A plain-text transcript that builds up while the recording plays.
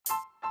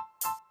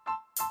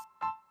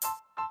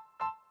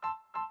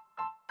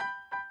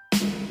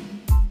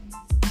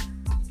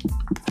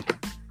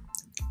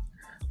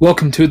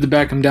Welcome to the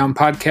Back 'em Down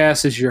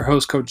podcast. This is your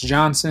host, Coach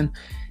Johnson.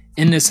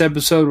 In this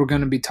episode, we're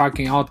going to be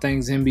talking all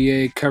things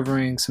NBA,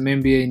 covering some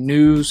NBA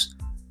news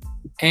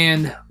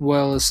and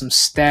well as some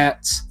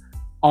stats.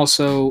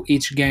 Also,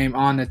 each game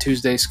on the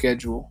Tuesday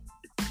schedule.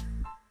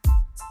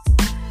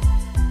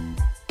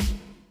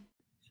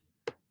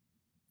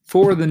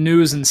 For the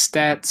news and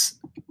stats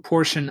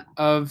portion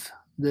of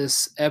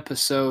this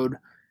episode,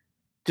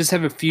 just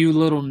have a few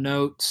little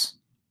notes.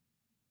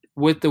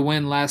 With the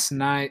win last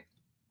night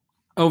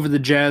over the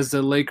Jazz,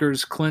 the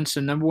Lakers clinched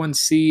the number one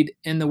seed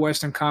in the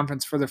Western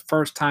Conference for the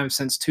first time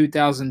since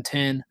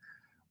 2010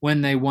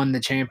 when they won the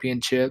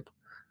championship.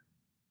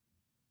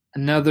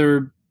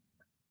 Another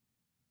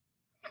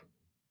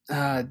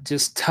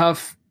just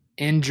tough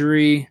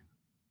injury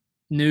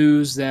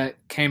news that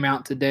came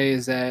out today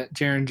is that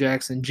Jaren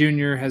Jackson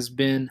Jr. has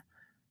been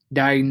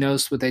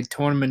diagnosed with a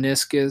torn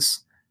meniscus.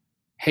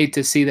 Hate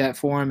to see that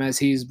for him as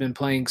he's been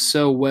playing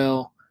so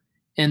well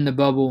in the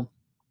bubble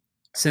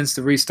since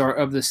the restart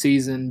of the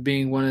season,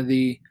 being one of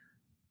the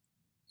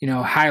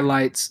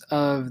highlights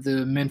of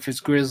the Memphis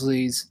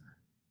Grizzlies.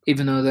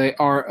 Even though they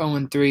are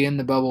 0-3 in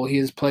the bubble, he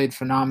has played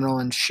phenomenal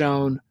and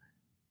shown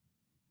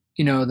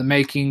the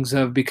makings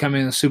of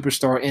becoming a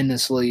superstar in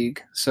this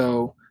league.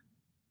 So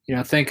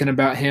thinking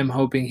about him,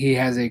 hoping he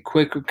has a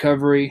quick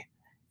recovery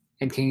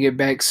and can get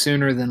back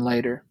sooner than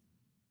later.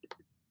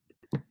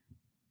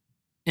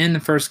 In the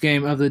first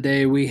game of the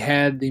day, we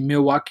had the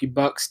Milwaukee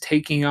Bucks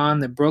taking on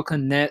the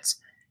Brooklyn Nets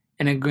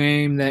in a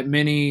game that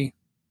many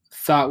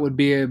thought would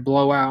be a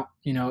blowout.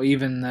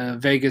 Even the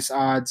Vegas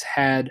odds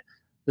had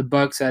the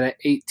Bucks at an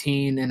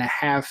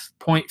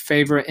 18.5-point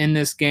favorite in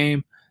this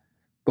game.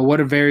 But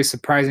what a very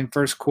surprising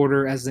first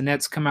quarter as the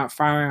Nets come out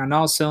firing on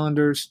all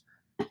cylinders.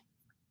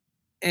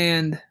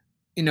 And,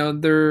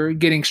 they're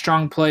getting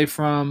strong play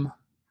from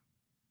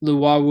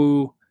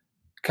Luwawu,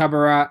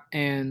 Cabarrot,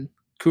 and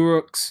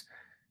Kurucs.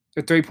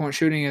 Their three-point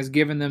shooting has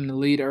given them the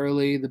lead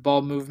early. The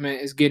ball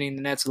movement is getting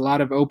the Nets a lot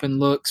of open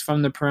looks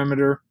from the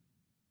perimeter.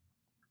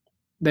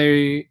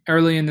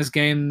 Early in this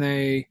game,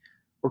 they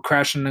were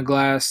crashing the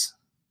glass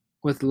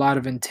with a lot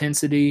of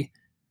intensity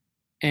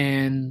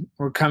and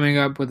were coming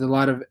up with a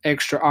lot of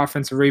extra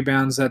offensive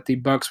rebounds that the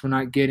Bucks were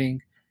not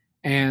getting.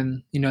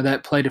 And,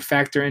 that played a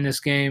factor in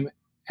this game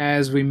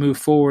as we move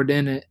forward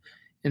in it.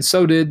 And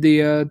so did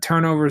the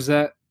turnovers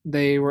that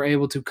they were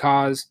able to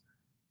cause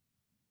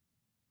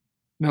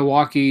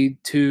Milwaukee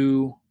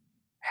to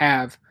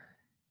have.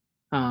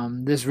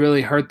 This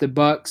really hurt the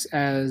Bucks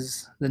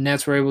as the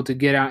Nets were able to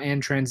get out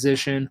in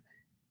transition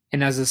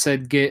and, as I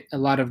said, get a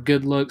lot of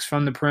good looks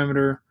from the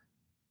perimeter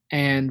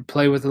and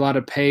play with a lot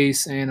of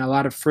pace and a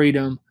lot of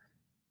freedom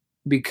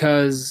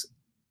because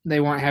they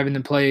weren't having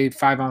to play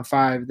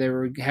 5-on-5. They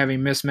were having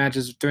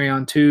mismatches of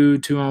 3-on-2,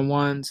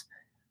 2-on-1s,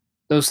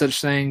 those such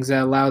things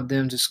that allowed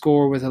them to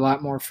score with a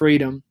lot more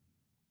freedom.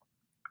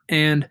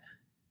 And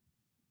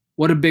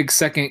what a big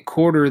second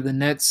quarter the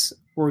Nets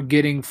were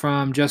getting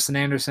from Justin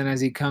Anderson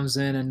as he comes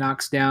in and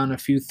knocks down a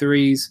few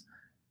threes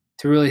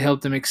to really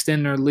help them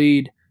extend their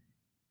lead.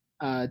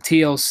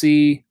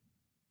 TLC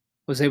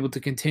was able to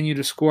continue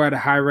to score at a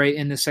high rate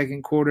in the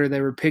second quarter.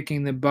 They were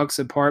picking the Bucks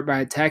apart by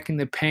attacking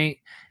the paint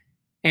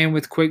and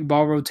with quick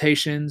ball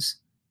rotations,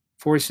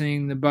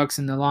 forcing the Bucks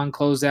into long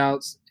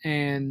closeouts.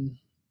 And,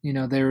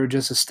 they were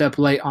just a step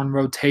late on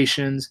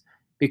rotations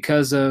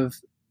because of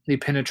the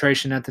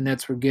penetration that the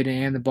Nets were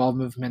getting and the ball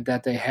movement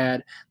that they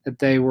had, that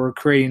they were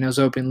creating those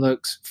open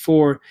looks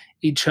for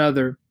each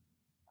other.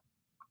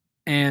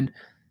 And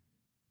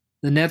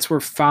the Nets were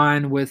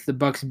fine with the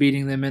Bucks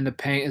beating them in the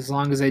paint as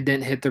long as they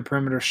didn't hit their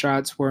perimeter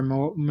shots, where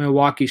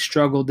Milwaukee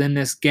struggled in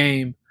this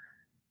game.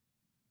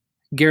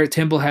 Garrett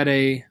Temple had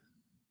a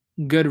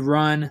good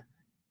run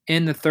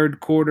in the third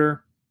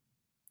quarter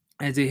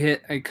as he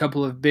hit a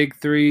couple of big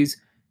threes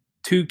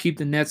to keep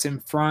the Nets in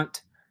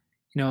front.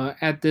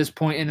 At this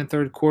point in the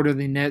third quarter,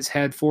 the Nets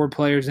had 4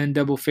 players in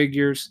double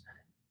figures,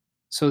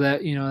 so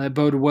that, that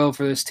boded well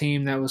for this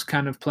team that was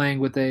kind of playing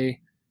with a,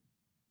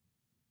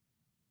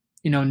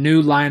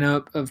 new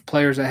lineup of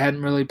players that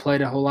hadn't really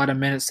played a whole lot of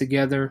minutes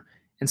together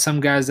and some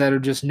guys that are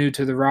just new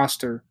to the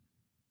roster.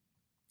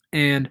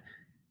 And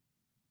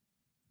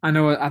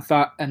I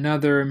thought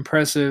another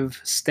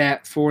impressive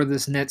stat for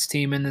this Nets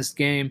team in this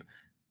game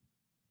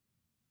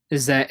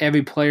is that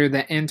every player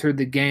that entered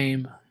the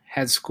game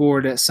had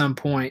scored at some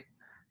point.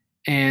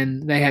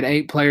 And they had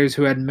 8 players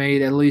who had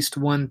made at least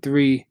 1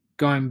 3,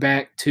 going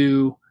back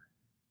to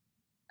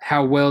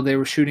how well they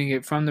were shooting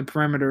it from the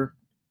perimeter.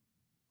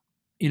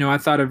 I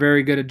thought a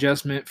very good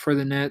adjustment for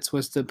the Nets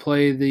was to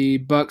play the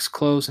Bucks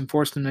close and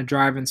force them to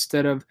drive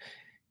instead of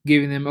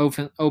giving them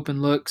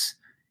open looks,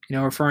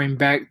 referring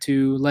back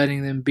to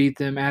letting them beat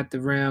them at the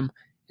rim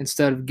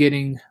instead of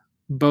getting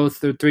both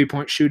their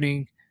three-point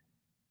shooting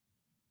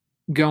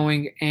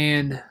going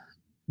and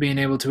being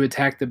able to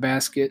attack the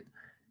basket.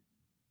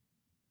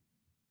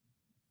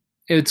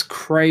 It's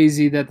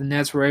crazy that the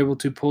Nets were able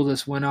to pull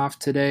this win off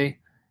today.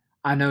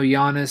 I know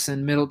Giannis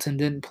and Middleton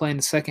didn't play in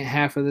the second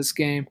half of this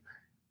game,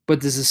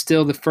 but this is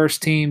still the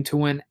first team to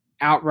win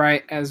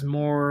outright as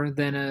more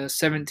than a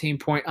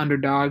 17-point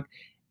underdog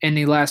in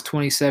the last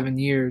 27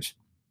 years.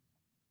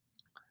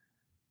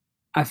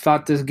 I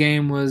thought this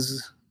game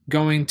was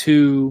going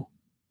to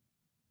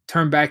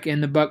turn back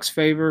in the Bucks'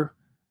 favor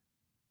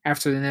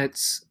after the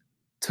Nets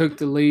took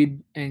the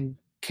lead and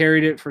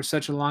carried it for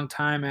such a long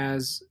time,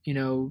 as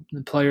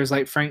the players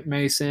like Frank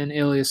Mason,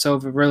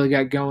 Ilyasova really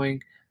got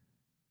going,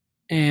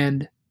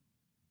 and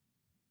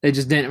they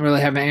just didn't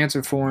really have an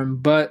answer for him.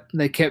 But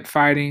they kept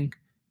fighting.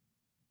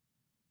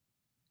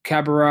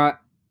 Cabarrot,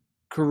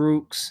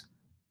 Karooks,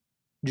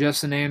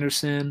 Justin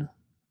Anderson,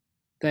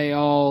 they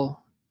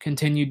all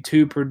continued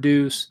to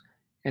produce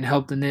and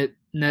help the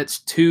Nets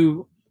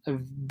to a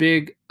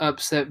big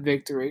upset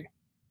victory.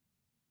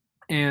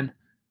 And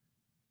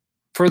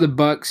for the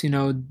Bucks,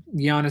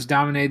 Giannis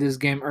dominated this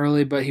game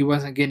early, but he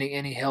wasn't getting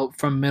any help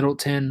from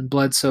Middleton,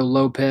 Bledsoe,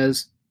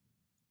 Lopez.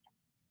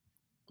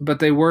 But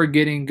they were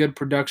getting good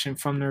production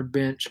from their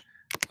bench,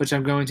 which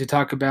I'm going to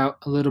talk about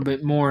a little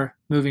bit more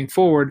moving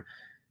forward.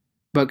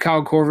 But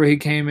Kyle Korver, he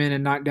came in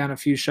and knocked down a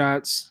few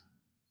shots.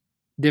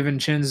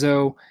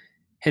 DiVincenzo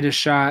hit a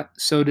shot.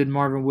 So did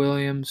Marvin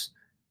Williams,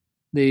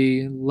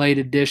 the late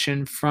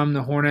addition from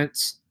the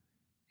Hornets.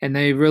 And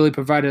they really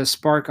provided a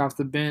spark off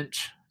the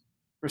bench,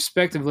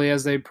 respectively,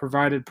 as they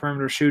provided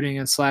perimeter shooting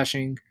and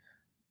slashing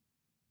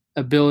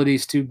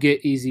abilities to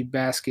get easy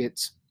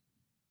baskets.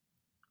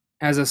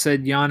 As I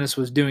said, Giannis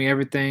was doing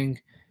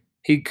everything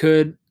he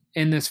could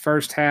in this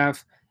first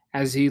half,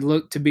 as he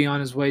looked to be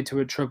on his way to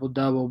a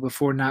triple-double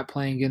before not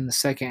playing in the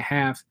second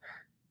half.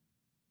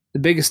 The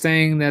biggest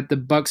thing that the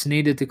Bucks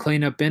needed to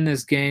clean up in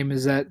this game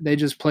is that they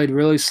just played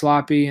really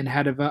sloppy and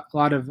had a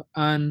lot of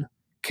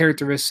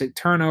uncharacteristic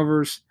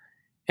turnovers,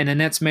 and the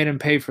Nets made him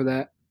pay for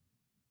that.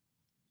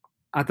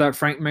 I thought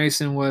Frank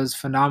Mason was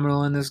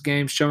phenomenal in this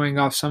game, showing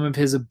off some of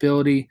his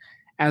ability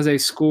as a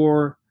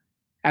scorer,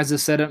 as a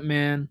setup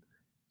man,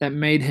 that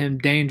made him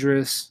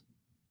dangerous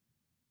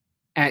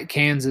at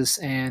Kansas,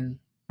 and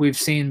we've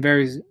seen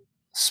very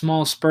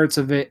small spurts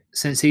of it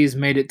since he's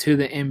made it to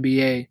the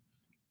NBA.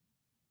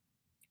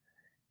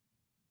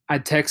 I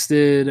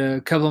texted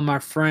a couple of my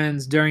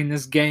friends during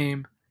this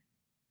game,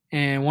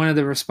 and one of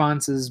the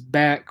responses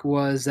back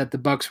was that the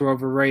Bucks were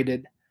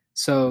overrated.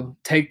 So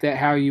take that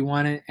how you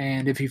want it,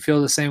 and if you feel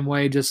the same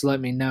way, just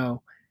let me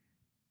know.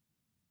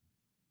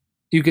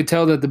 You could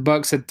tell that the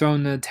Bucks had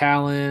thrown the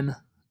towel in,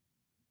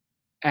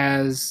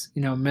 as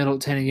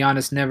Middleton and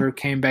Giannis never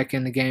came back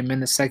in the game in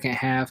the second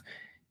half.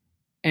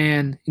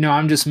 And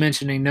I'm just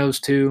mentioning those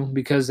two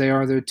because they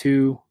are their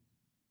two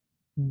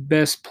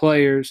best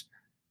players.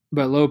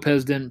 But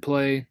Lopez didn't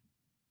play,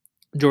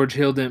 George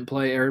Hill didn't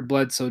play, Eric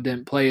Bledsoe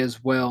didn't play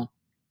as well.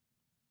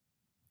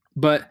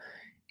 But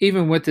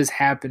even with this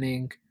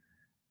happening,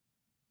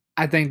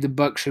 I think the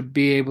Bucks should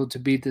be able to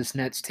beat this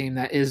Nets team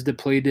that is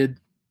depleted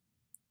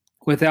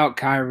without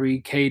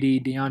Kyrie,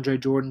 KD, DeAndre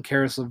Jordan,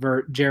 Karis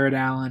LeVert, Jared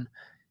Allen,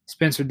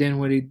 Spencer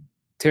Dinwiddie,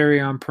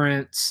 Taurean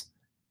Prince,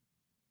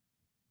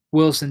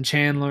 Wilson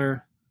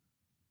Chandler.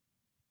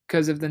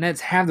 Because if the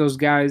Nets have those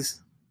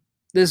guys,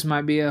 this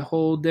might be a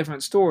whole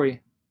different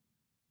story.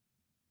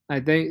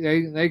 Like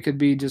they could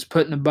be just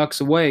putting the Bucks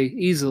away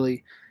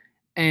easily.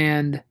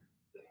 And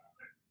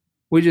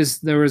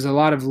there was a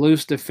lot of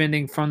loose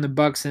defending from the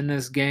Bucks in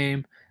this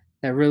game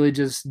that really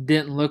just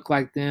didn't look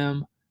like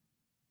them.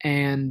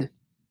 And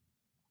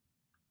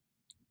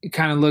it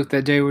kind of looked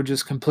that they were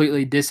just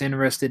completely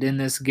disinterested in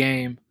this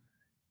game,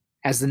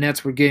 as the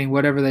Nets were getting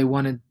whatever they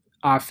wanted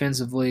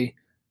offensively.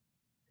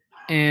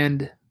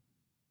 And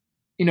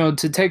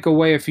to take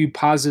away a few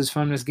positives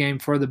from this game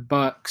for the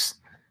Bucks,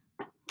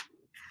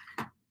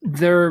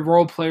 their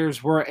role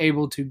players were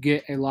able to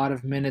get a lot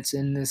of minutes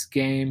in this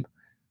game,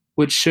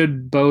 which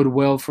should bode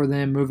well for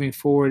them moving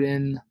forward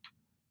in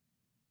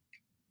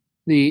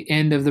the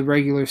end of the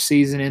regular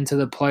season into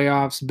the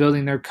playoffs,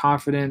 building their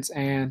confidence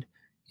and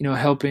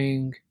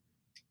helping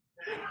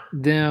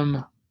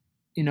them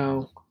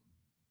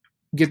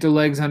get their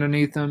legs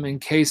underneath them in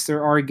case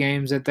there are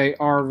games that they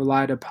are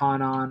relied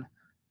upon on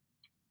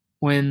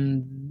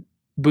when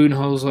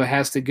Budenholzer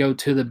has to go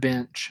to the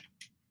bench.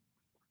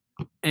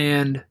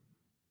 And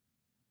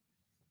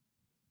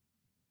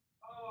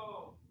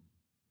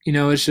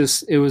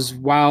it was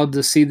wild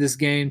to see this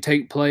game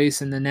take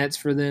place and the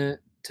Nets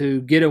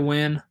to get a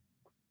win.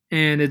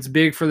 And it's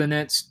big for the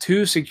Nets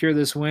to secure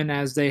this win,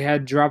 as they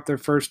had dropped their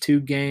first two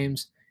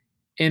games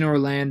in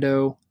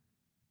Orlando,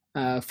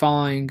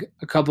 following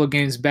a couple of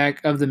games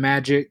back of the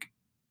Magic.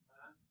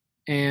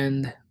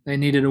 And they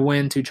needed a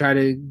win to try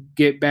to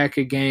get back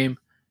a game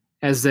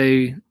as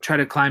they try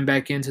to climb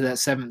back into that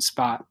 7th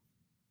spot.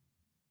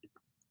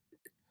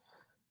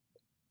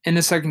 In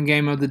the second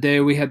game of the day,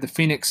 we had the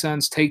Phoenix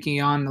Suns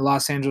taking on the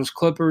Los Angeles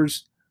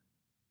Clippers.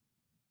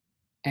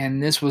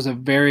 And this was a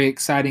very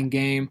exciting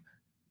game.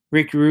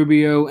 Ricky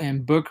Rubio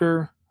and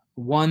Booker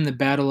won the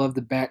battle of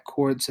the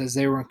backcourts as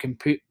they were in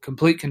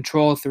complete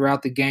control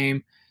throughout the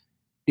game.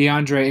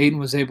 DeAndre Ayton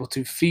was able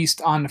to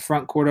feast on the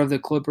front court of the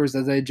Clippers,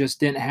 as they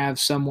just didn't have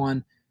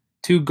someone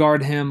to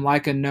guard him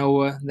like a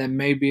Noah that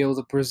may be able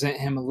to present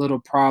him a little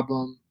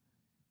problem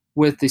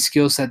with the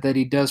skill set that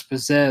he does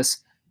possess,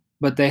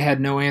 but they had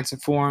no answer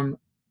for him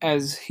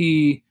as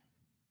he,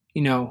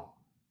 you know,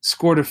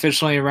 scored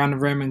efficiently around the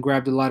rim and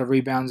grabbed a lot of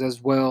rebounds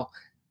as well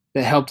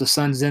that helped the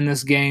Suns in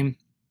this game.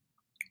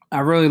 I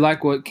really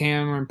like what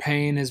Cameron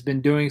Payne has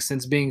been doing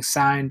since being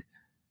signed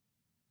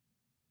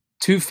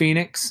to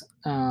Phoenix,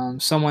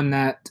 someone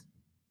that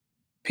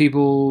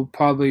people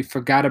probably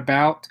forgot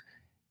about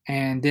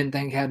and didn't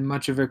think had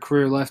much of a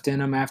career left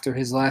in him after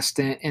his last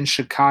stint in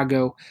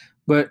Chicago.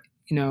 But,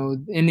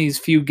 in these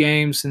few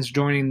games since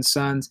joining the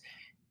Suns,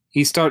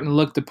 he's starting to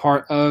look the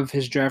part of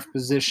his draft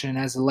position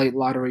as a late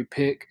lottery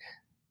pick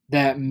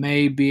that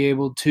may be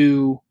able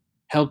to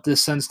help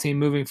this Suns team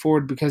moving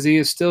forward because he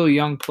is still a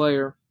young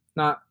player,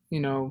 not,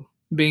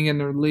 being in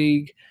the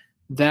league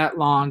that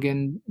long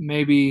and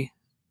maybe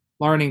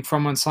learning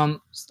from someone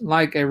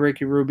like a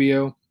Ricky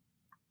Rubio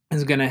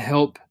is going to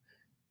help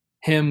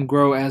him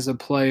grow as a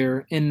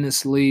player in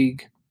this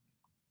league.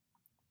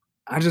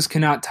 I just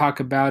cannot talk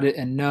about it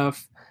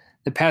enough.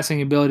 The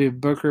passing ability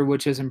of Booker,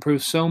 which has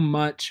improved so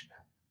much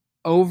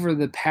over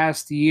the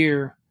past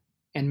year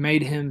and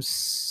made him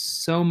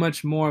so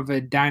much more of a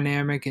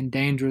dynamic and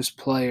dangerous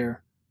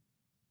player.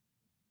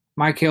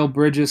 Mikal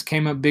Bridges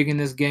came up big in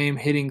this game,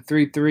 hitting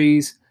 3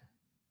 threes,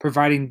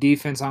 providing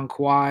defense on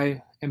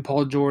Kawhi and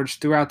Paul George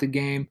throughout the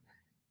game.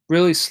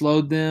 Really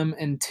slowed them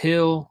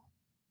until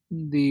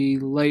the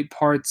late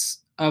parts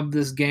of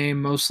this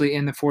game, mostly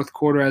in the fourth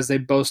quarter as they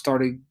both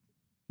started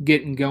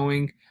getting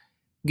going,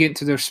 getting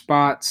to their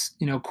spots.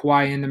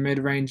 Kawhi in the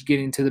mid-range,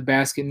 getting to the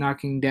basket,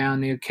 knocking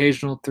down the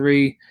occasional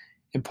three,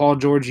 and Paul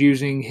George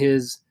using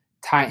his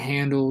tight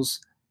handles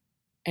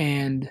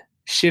and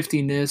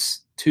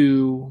shiftiness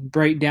to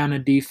break down a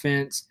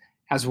defense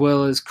as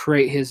well as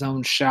create his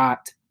own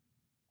shot.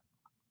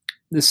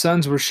 The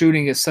Suns were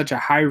shooting at such a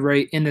high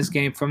rate in this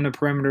game from the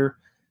perimeter,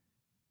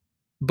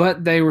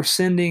 but they were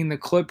sending the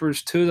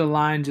Clippers to the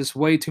line just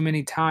way too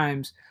many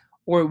times,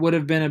 or it would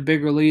have been a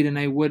bigger lead and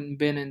they wouldn't have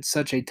been in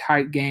such a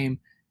tight game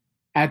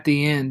at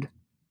the end.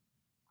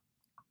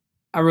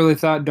 I really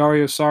thought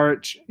Dario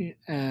Saric,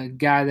 a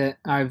guy that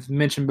I've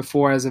mentioned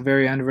before as a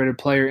very underrated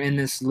player in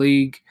this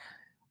league,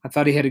 I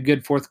thought he had a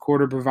good fourth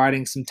quarter,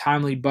 providing some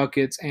timely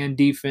buckets and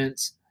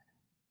defense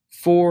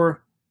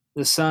for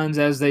the Suns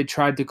as they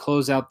tried to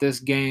close out this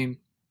game.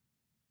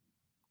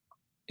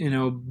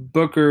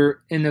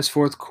 Booker in this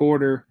fourth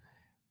quarter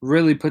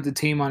really put the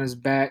team on his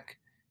back,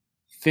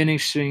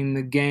 finishing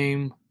the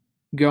game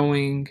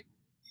going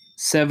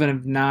 7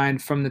 of 9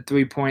 from the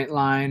three-point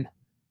line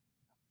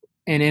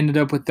and ended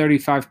up with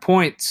 35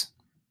 points.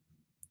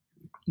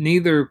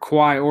 Neither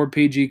Kawhi or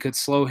PG could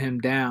slow him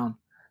down.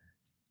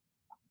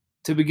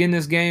 To begin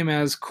this game,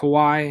 as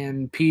Kawhi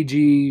and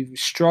PG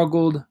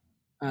struggled,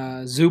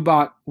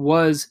 Zubac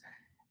was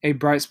a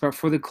bright spot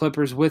for the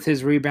Clippers with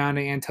his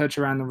rebounding and touch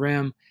around the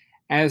rim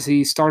as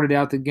he started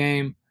out the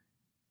game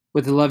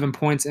with 11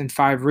 points and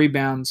 5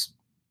 rebounds.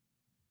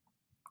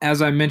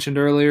 As I mentioned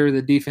earlier,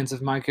 the defense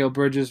of Mikal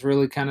Bridges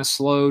really kind of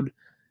slowed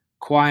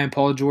Kawhi and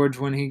Paul George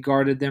when he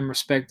guarded them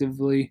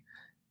respectively,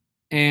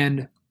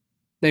 and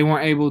they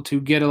weren't able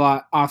to get a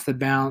lot off the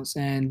bounce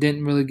and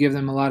didn't really give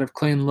them a lot of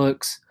clean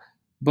looks.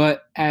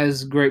 But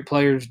as great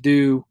players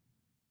do,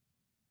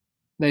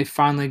 they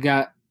finally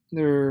got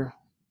their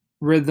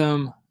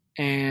rhythm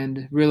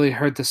and really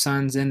hurt the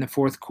Suns in the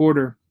fourth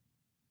quarter.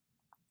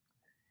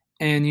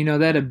 And,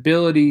 that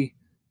ability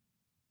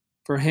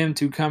for him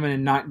to come in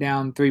and knock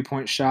down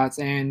three-point shots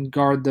and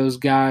guard those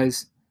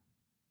guys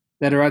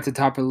that are at the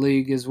top of the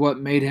league is what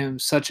made him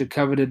such a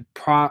coveted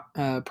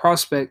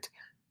prospect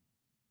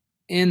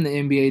in the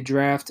NBA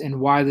draft and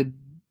why the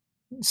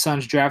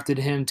Suns drafted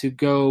him to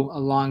go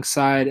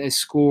alongside a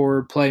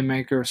scorer,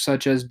 playmaker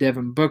such as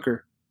Devin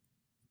Booker.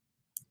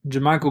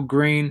 JaMychal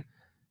Green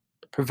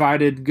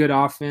provided good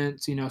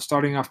offense,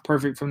 starting off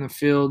perfect from the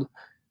field,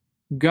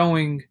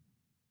 going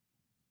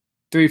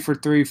 3 for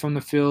 3 from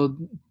the field,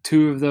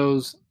 2 of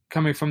those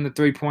coming from the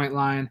three-point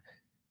line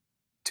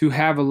to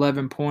have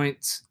 11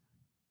 points.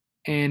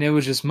 And it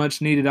was just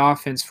much needed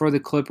offense for the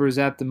Clippers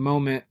at the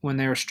moment when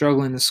they were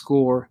struggling to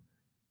score.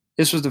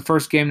 This was the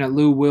first game that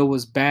Lou Will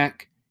was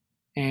back,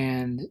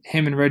 and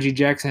him and Reggie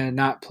Jackson had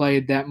not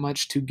played that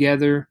much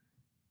together.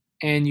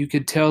 And you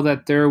could tell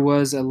that there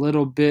was a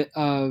little bit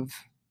of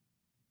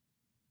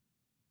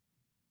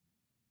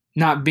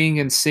not being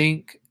in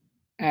sync,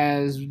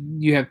 as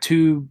you have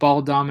two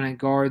ball-dominant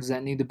guards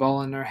that need the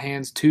ball in their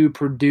hands to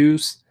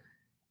produce,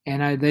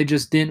 and they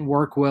just didn't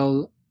work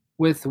well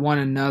with one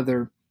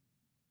another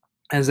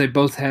as they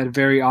both had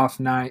very off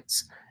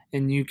nights.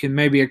 And you can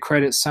maybe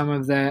accredit some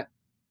of that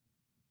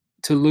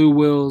to Lou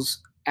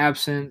Will's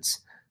absence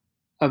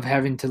of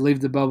having to leave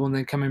the bubble and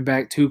then coming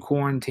back to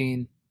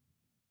quarantine.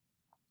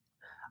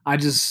 I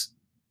just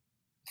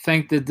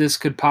think that this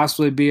could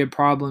possibly be a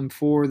problem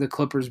for the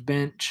Clippers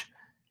bench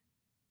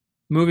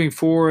moving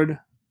forward,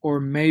 or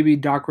maybe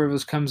Doc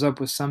Rivers comes up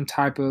with some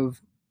type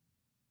of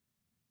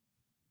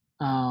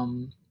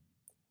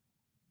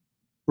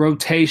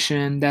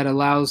rotation that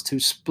allows to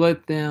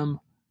split them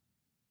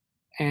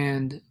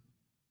and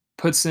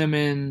puts them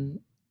in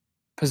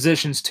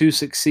positions to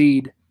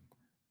succeed.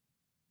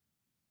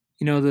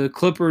 The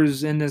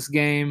Clippers in this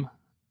game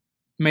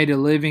made a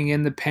living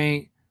in the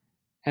paint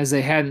as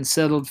they hadn't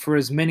settled for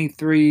as many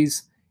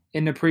threes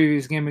in the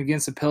previous game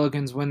against the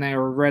Pelicans when they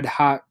were red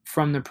hot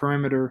from the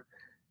perimeter.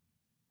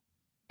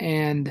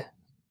 And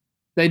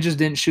they just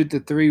didn't shoot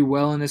the three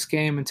well in this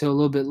game until a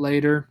little bit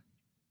later.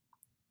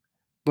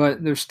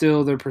 But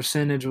their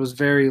percentage was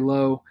very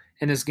low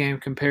in this game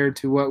compared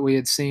to what we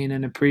had seen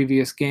in the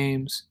previous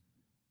games.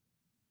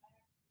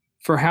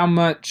 For how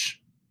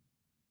much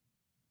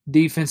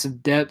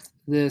defensive depth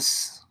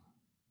this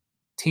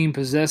team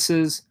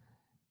possesses,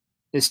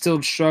 they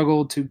still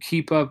struggled to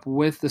keep up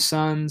with the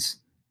Suns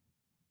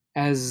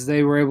as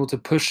they were able to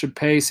push the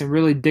pace and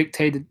really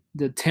dictate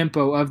the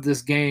tempo of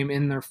this game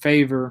in their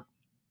favor.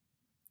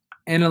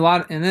 And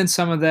then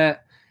some of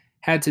that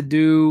had to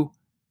do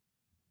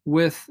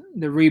with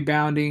the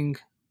rebounding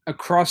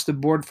across the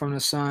board from the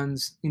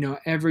Suns.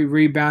 Every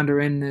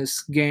rebounder in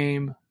this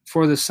game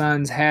for the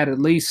Suns had at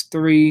least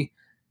three,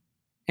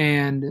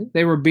 and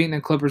they were beating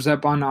the Clippers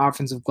up on the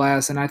offensive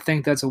glass. And I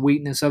think that's a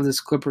weakness of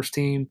this Clippers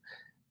team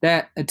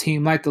that a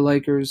team like the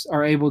Lakers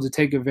are able to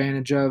take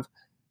advantage of.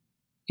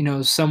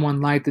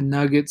 Someone like the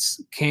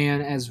Nuggets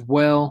can as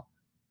well.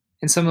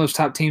 And some of those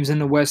top teams in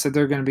the West that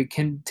they're going to be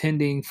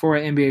contending for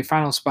an NBA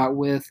final spot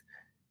with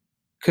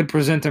could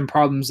present them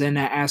problems in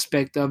that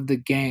aspect of the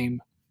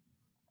game.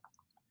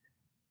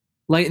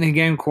 Late in the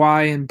game,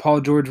 Kawhi and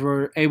Paul George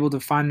were able to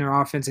find their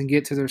offense and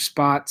get to their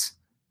spots.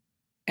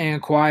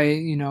 And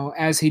Kawhi,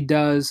 as he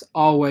does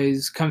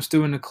always, comes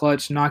through in the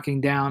clutch,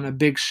 knocking down a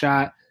big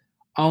shot,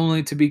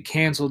 only to be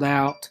canceled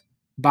out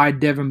by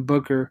Devin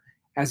Booker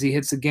as he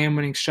hits the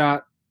game-winning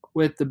shot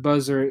with the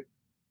buzzer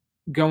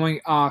going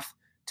off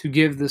to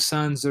give the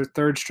Suns their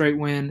third straight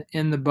win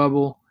in the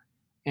bubble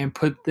and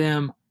put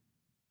them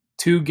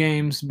 2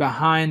 games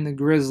behind the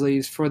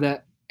Grizzlies for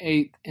that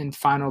 8th and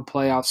final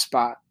playoff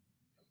spot.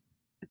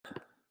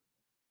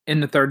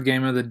 In the third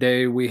game of the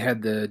day, we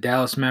had the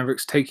Dallas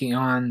Mavericks taking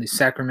on the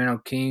Sacramento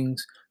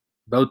Kings,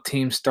 both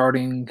teams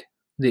starting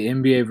the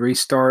NBA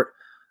restart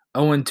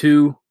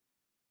 0-2,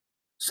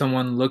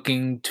 someone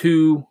looking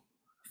to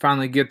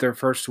finally get their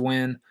first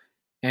win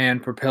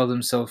and propel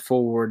themselves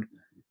forward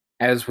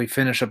as we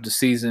finish up the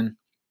season.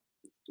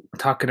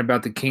 Talking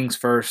about the Kings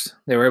first,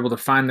 they were able to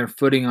find their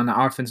footing on the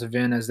offensive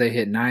end as they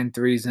hit 9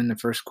 threes in the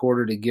first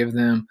quarter to give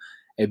them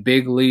a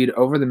big lead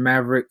over the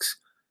Mavericks.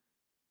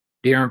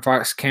 De'Aaron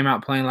Fox came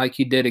out playing like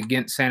he did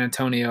against San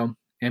Antonio,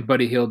 and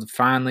Buddy Hield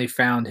finally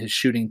found his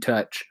shooting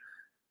touch.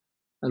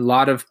 A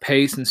lot of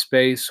pace and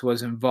space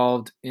was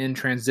involved in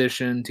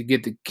transition to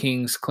get the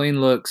Kings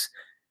clean looks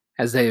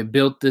as they have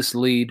built this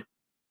lead.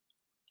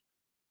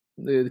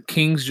 The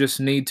Kings just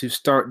need to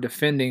start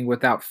defending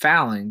without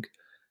fouling,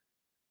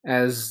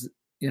 as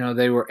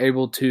they were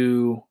able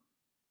to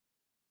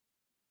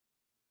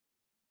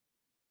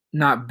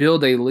not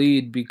build a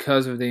lead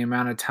because of the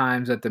amount of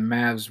times that the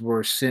Mavs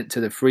were sent to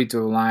the free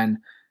throw line.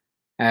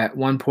 At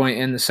one point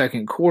in the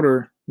second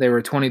quarter, they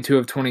were 22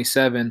 of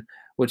 27,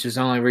 which is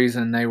the only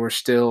reason they were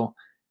still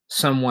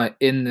somewhat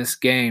in this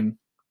game.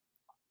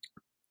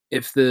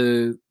 If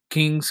the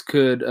Kings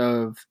could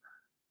have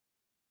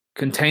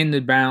contained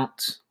the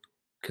bounce,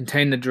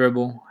 contain the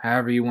dribble,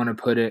 however you want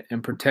to put it,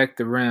 and protect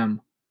the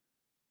rim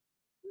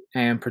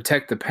and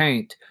protect the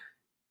paint,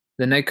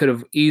 then they could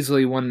have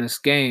easily won this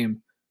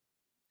game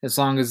as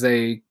long as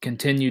they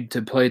continued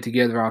to play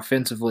together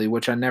offensively,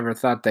 which I never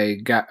thought they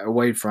got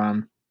away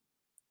from.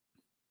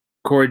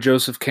 Corey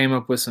Joseph came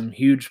up with some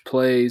huge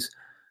plays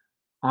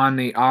on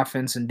the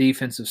offense and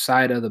defensive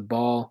side of the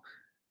ball.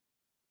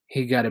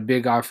 He got a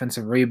big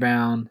offensive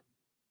rebound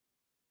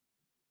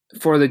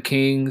for the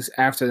Kings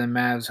after the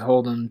Mavs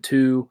hold them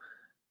to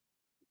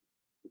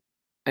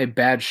a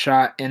bad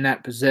shot in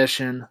that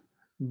possession,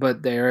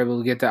 but they are able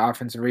to get the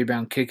offensive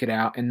rebound, kick it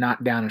out, and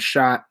knock down a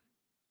shot.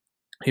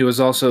 He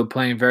was also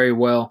playing very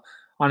well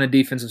on the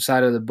defensive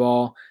side of the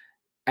ball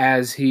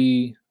as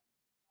he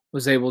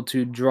was able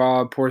to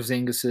draw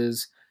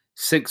Porzingis's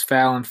 6th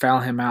foul and foul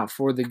him out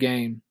for the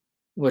game,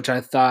 which I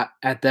thought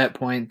at that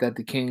point that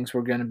the Kings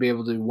were going to be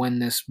able to win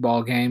this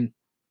ball game.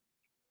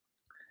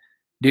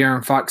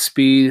 De'Aaron Fox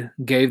speed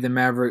gave the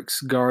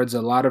Mavericks guards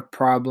a lot of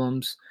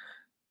problems.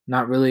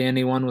 Not really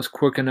anyone was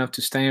quick enough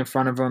to stay in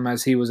front of him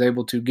as he was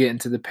able to get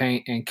into the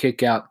paint and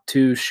kick out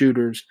 2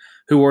 shooters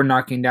who were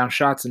knocking down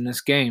shots in this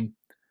game.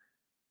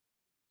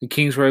 The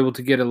Kings were able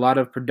to get a lot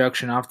of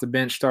production off the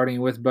bench,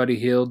 starting with Buddy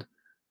Hield,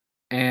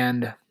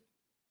 and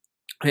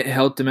it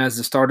helped them as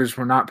the starters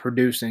were not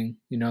producing.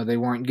 They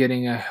weren't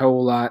getting a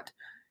whole lot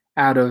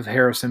out of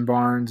Harrison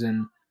Barnes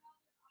and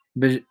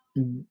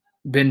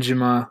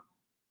Benjamin,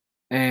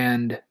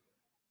 and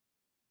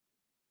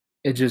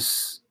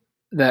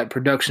that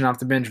production off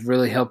the bench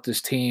really helped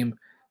this team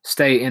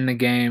stay in the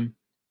game.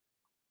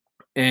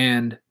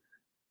 And,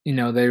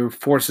 they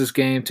forced this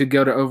game to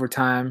go to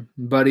overtime.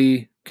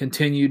 Buddy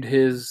continued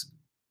his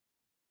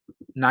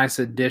nice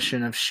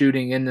addition of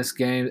shooting in this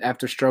game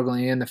after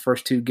struggling in the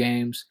first 2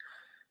 games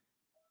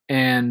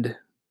and,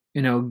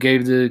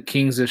 gave the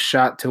Kings a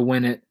shot to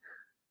win it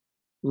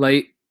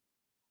late,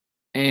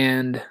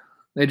 and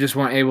they just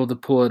weren't able to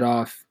pull it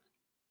off.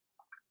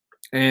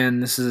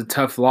 And this is a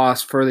tough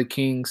loss for the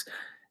Kings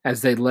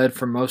as they led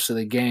for most of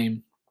the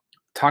game.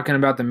 Talking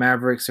about the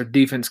Mavericks, their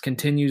defense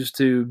continues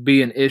to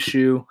be an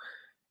issue,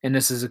 and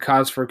this is a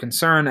cause for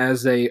concern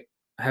as they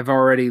have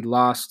already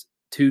lost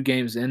 2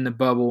 games in the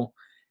bubble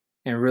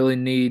and really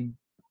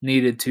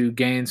needed to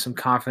gain some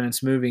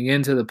confidence moving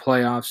into the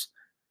playoffs.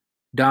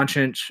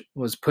 Doncic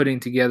was putting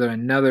together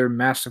another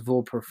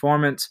masterful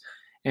performance,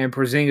 and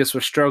Porzingis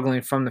was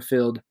struggling from the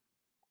field.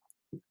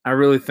 I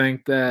really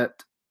think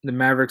that the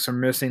Mavericks are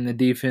missing the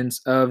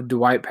defense of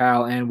Dwight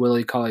Powell and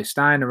Willie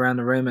Cauley-Stein around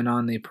the rim and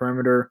on the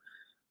perimeter,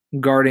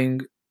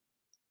 guarding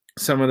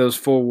some of those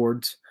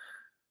forwards.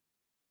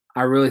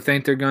 I really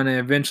think they're going to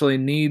eventually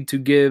need to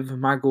give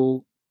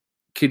Michael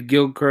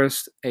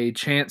Kidd-Gilchrist a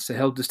chance to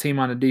help this team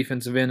on the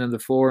defensive end of the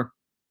floor,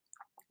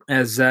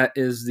 as that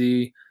is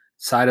the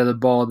side of the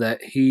ball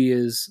that he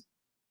is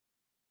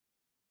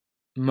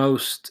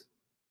most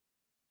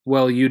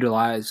well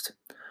utilized.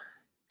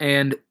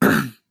 And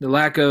the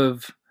lack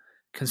of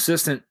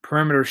consistent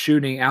perimeter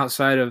shooting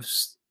outside of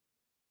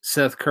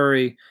Seth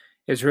Curry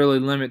is really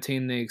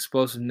limiting the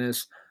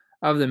explosiveness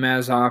of the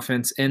Mavs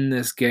offense in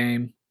this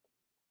game.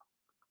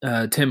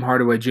 Tim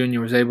Hardaway Jr.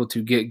 was able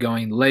to get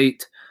going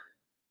late.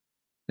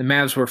 The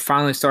Mavs were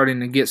finally starting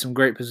to get some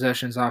great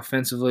possessions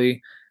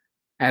offensively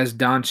as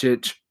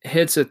Doncic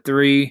hits a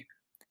three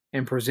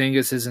and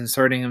Porzingis is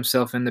inserting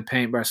himself in the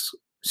paint by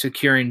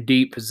securing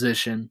deep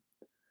position.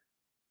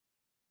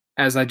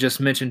 As I just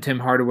mentioned, Tim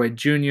Hardaway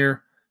Jr.,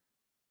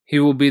 he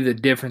will be the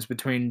difference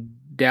between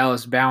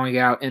Dallas bowing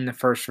out in the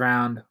first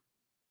round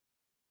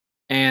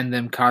and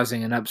them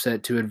causing an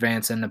upset to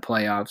advance in the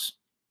playoffs.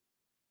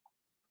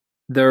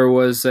 There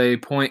was a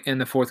point in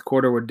the fourth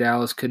quarter where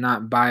Dallas could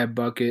not buy a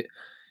bucket,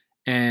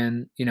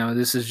 and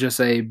this is just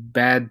a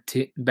bad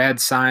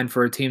sign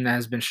for a team that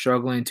has been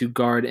struggling to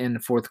guard in the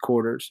fourth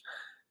quarters.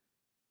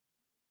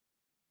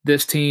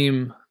 This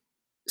team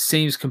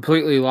seems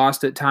completely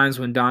lost at times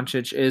when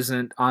Doncic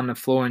isn't on the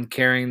floor and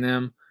carrying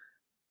them.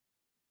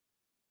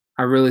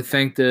 I really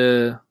think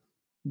the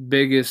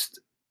biggest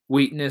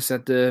weakness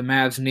that the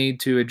Mavs need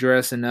to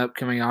address in the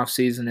upcoming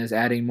offseason is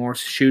adding more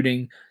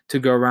shooting to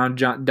go around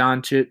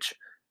Doncic,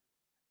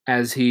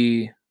 as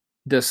he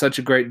does such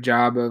a great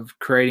job of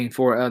creating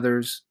for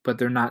others, but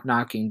they're not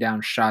knocking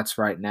down shots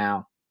right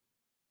now.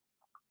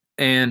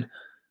 And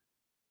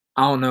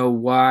I don't know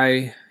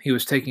why he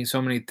was taking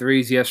so many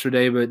threes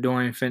yesterday, but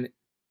Dorian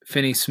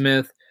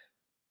Finney-Smith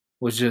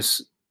was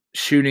just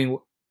shooting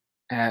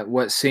at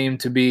what seemed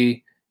to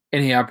be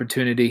any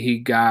opportunity he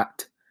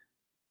got.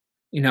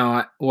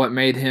 What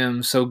made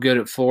him so good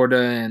at Florida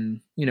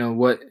and,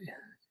 what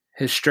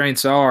his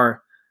strengths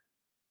are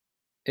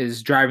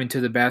is driving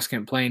to the basket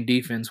and playing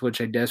defense,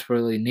 which I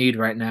desperately need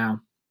right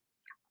now.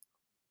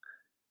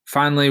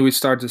 Finally, we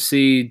start to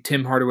see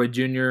Tim Hardaway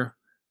Jr.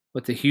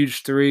 with a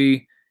huge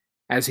three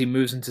as he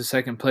moves into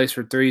second place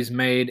for threes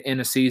made in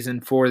a season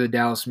for the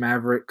Dallas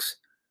Mavericks.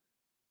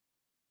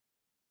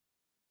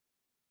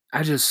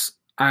 I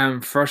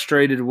am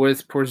frustrated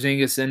with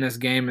Porzingis in this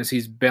game as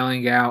he's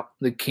bailing out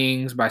the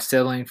Kings by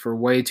settling for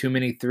way too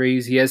many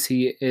threes. Yes,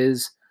 he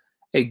is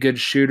a good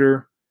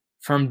shooter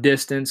from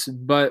distance,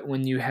 but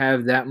when you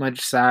have that much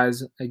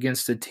size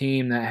against a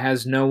team that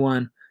has no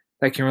one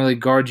that can really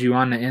guard you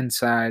on the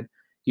inside,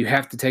 you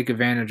have to take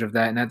advantage of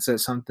that, and that's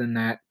something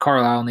that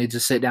Carlisle needs to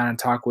sit down and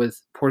talk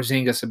with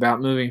Porzingis about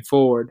moving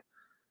forward.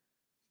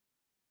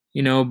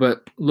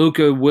 But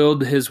Luka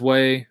willed his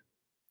way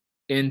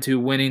into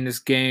winning this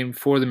game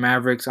for the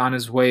Mavericks on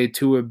his way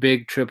to a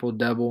big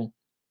triple-double.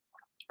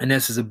 And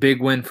this is a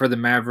big win for the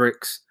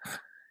Mavericks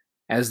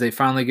as they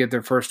finally get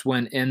their first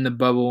win in the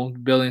bubble,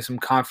 building some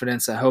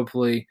confidence that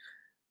hopefully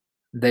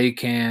they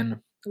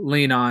can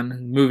lean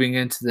on moving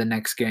into the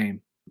next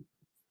game.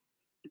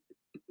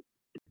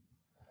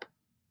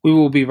 We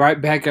will be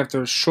right back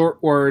after a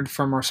short word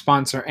from our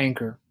sponsor,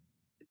 Anchor.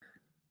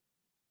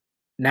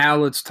 Now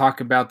let's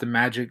talk about the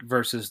Magic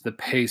versus the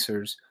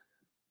Pacers.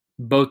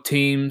 Both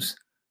teams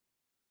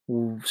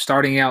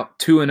starting out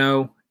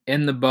 2-0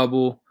 in the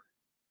bubble,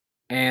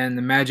 and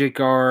the Magic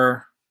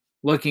are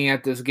looking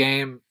at this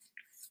game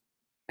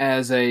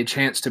as a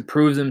chance to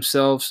prove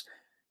themselves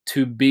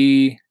to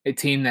be a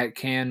team that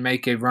can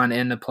make a run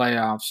in the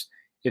playoffs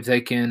if they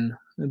can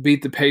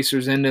beat the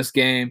Pacers in this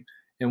game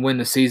and win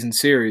the season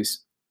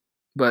series.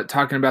 But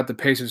talking about the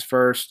Pacers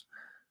first,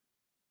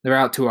 they're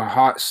out to a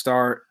hot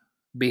start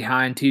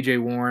behind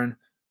TJ Warren,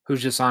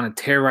 who's just on a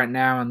tear right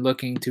now and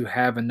looking to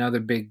have another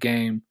big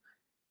game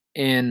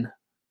in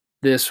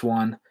this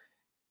one.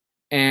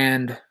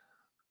 And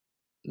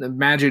the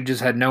Magic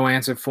just had no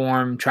answer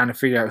for him, trying to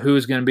figure out who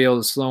was going to be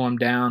able to slow him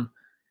down.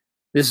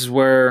 This is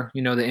where,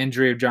 the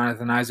injury of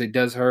Jonathan Isaac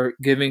does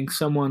hurt, giving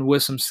someone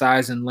with some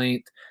size and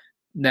length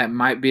that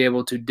might be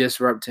able to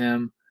disrupt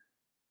him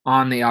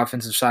on the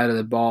offensive side of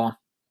the ball.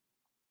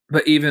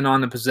 But even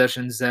on the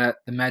possessions that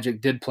the Magic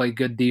did play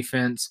good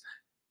defense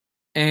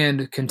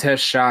and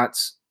contest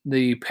shots,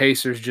 the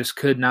Pacers just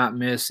could not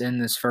miss in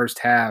this first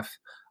half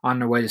on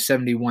their way to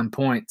 71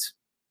 points.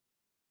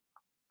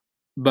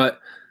 But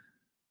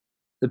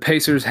the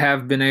Pacers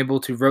have been able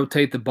to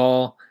rotate the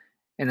ball,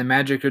 and the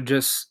Magic are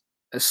just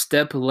a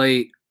step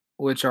late,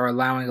 which are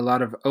allowing a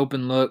lot of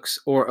open looks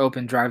or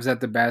open drives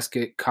at the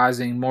basket,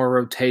 causing more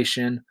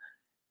rotation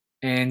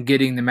and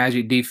getting the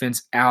Magic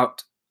defense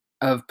out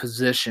of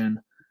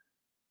position.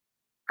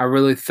 I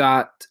really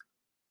thought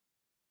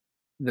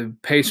the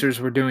Pacers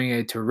were doing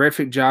a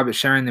terrific job at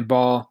sharing the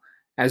ball,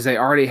 as they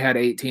already had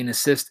 18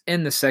 assists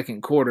in the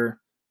second quarter.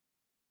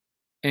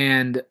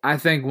 And I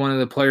think one of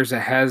the players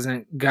that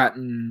hasn't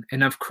gotten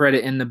enough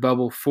credit in the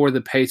bubble for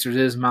the Pacers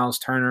is Miles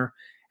Turner,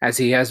 as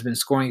he has been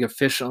scoring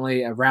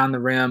efficiently around the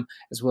rim,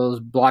 as well as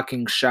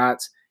blocking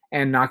shots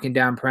and knocking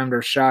down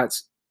perimeter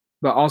shots,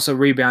 but also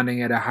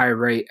rebounding at a high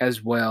rate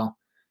as well.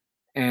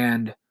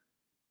 And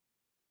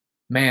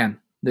man,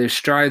 the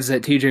strides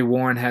that TJ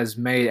Warren has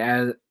made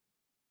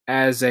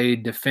as a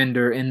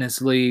defender in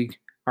this league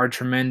are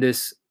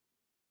tremendous.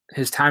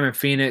 His time in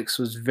Phoenix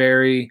was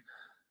very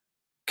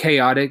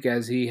chaotic,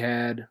 as he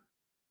had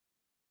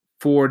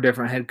 4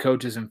 different head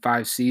coaches in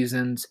 5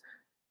 seasons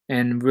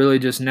and really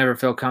just never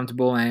felt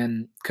comfortable.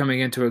 And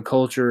coming into a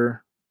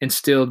culture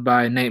instilled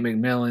by Nate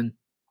McMillan,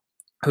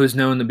 who is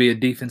known to be a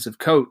defensive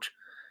coach,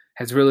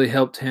 has really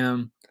helped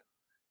him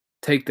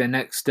take the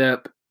next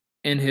step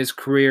in his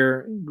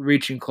career,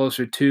 reaching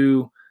closer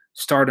to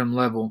stardom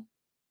level.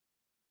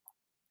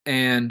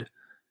 And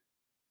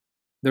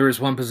there was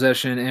one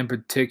possession in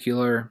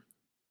particular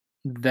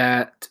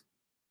that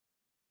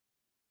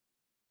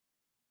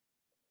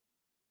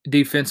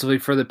defensively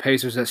for the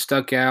Pacers that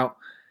stuck out,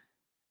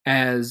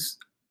 as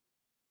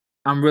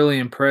I'm really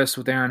impressed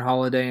with Aaron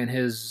Holiday and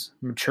his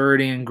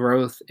maturity and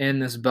growth in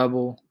this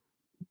bubble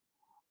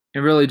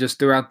and really just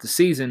throughout the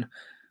season.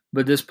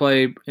 But this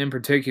play in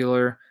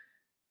particular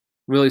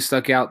really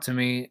stuck out to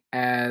me,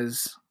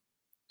 as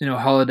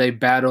Holiday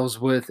battles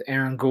with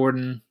Aaron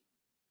Gordon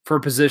for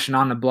position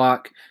on the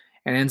block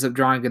and ends up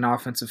drawing an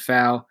offensive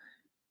foul.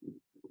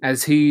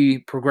 As he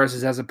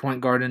progresses as a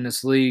point guard in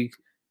this league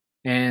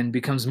and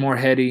becomes more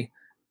heady,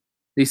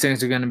 these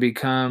things are going to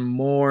become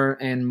more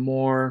and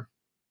more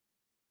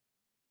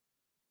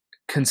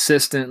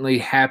consistently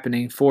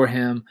happening for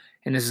him,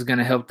 and this is going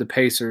to help the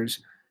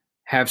Pacers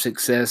have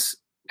success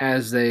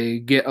as they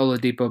get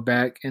Oladipo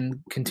back and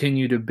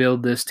continue to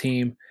build this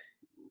team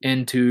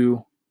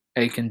into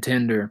a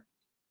contender.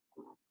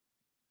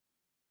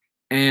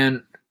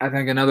 And I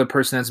think another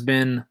person that's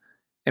been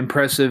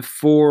impressive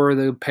for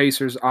the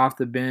Pacers off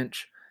the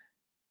bench,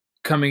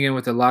 coming in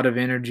with a lot of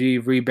energy,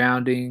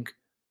 rebounding,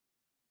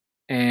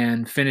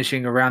 and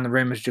finishing around the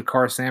rim, is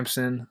JaKarr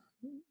Sampson.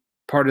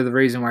 Part of the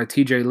reason why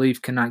TJ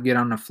Leaf cannot get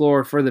on the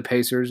floor for the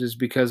Pacers is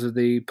because of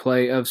the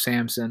play of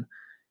Sampson.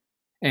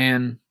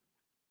 And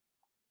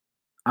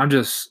I'm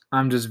just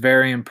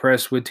very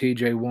impressed with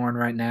TJ Warren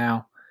right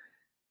now,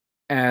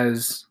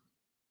 as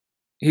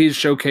he's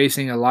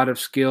showcasing a lot of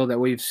skill that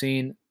we've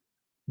seen,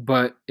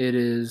 but it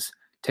is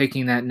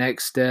taking that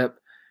next step,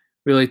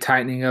 really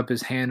tightening up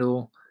his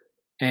handle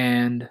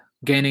and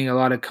gaining a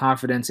lot of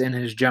confidence in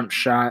his jump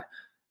shot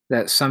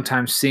that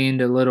sometimes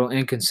seemed a little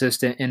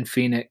inconsistent in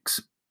Phoenix.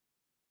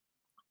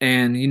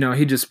 And,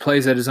 he just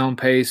plays at his own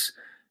pace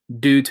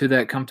due to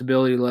that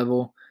comfortability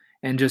level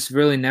and just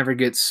really never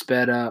gets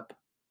sped up.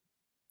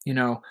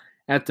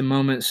 At the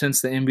moment,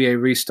 since the NBA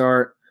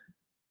restart,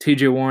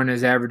 TJ Warren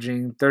is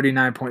averaging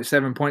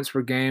 39.7 points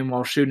per game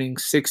while shooting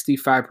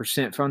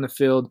 65% from the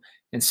field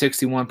and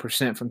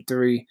 61% from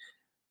three.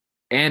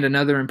 And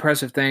another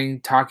impressive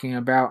thing, talking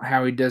about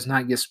how he does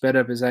not get sped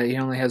up, is that he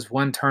only has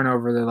 1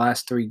 turnover the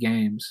last 3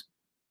 games.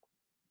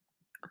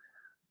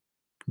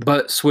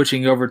 But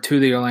switching over to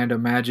the Orlando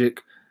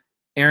Magic,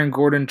 Aaron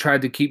Gordon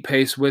tried to keep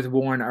pace with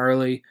Warren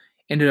early,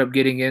 ended up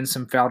getting in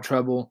some foul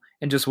trouble,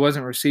 and just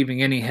wasn't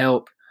receiving any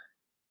help.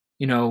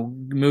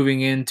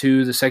 Moving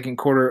into the second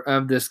quarter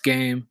of this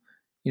game,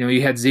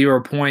 he had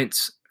 0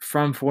 points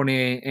from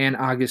Fournier and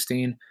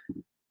Augustine,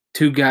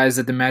 2 guys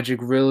that the Magic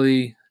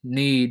really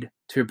need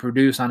to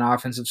produce on the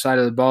offensive side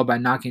of the ball by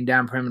knocking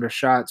down perimeter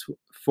shots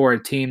for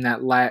a team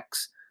that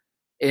lacks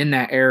in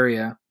that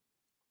area.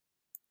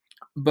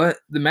 But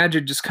the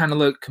Magic just kind of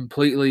looked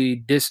completely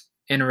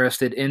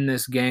disinterested in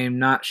this game,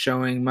 not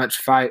showing much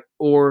fight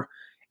or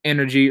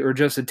energy or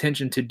just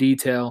attention to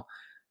detail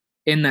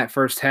in that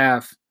first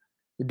half.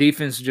 The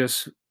defense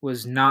just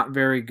was not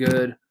very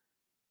good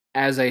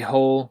as a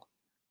whole,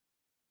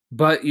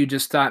 but you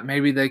just thought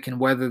maybe they can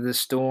weather this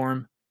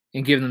storm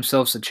and give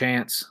themselves a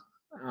chance.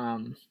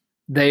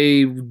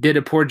 They did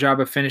a poor job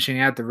of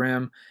finishing at the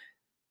rim.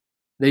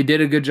 They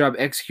did a good job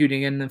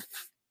executing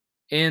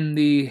in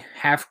the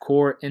half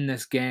court in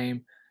this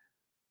game,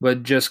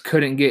 but just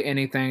couldn't get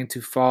anything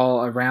to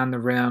fall around the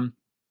rim.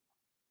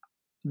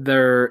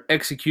 Their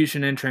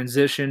execution and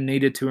transition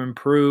needed to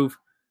improve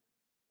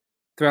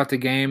throughout the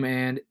game,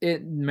 and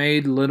it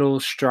made little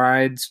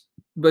strides,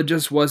 but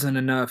just wasn't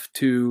enough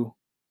to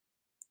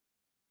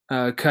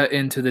cut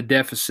into the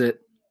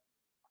deficit.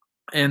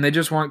 And they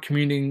just weren't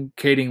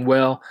communicating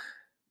well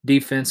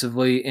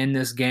defensively in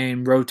this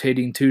game,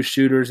 rotating two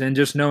shooters and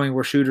just knowing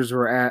where shooters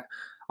were at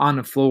on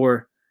the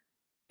floor.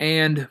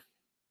 And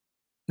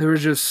there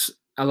was just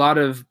a lot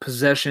of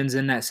possessions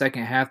in that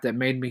second half that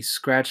made me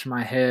scratch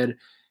my head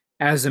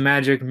as the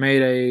Magic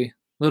made a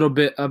little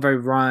bit of a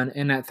run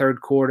in that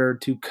third quarter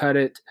to cut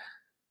it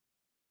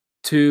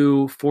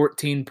to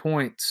 14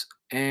 points.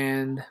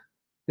 And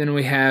then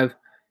we have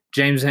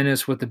James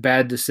Ennis with the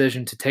bad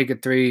decision to take a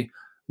three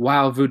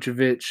while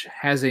Vucevic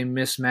has a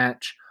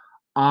mismatch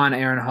on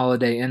Aaron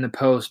Holiday in the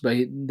post, but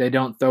they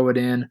don't throw it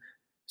in,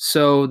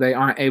 so they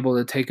aren't able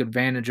to take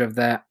advantage of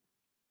that.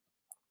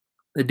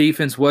 The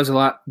defense was a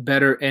lot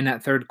better in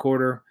that third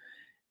quarter,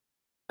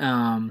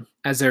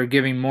 as they're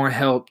giving more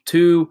help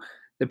to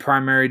the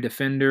primary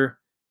defender,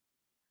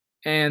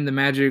 and the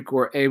Magic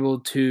were able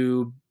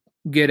to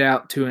get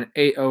out to an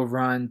 8-0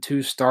 run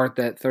to start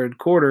that third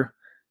quarter.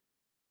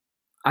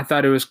 I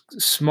thought it was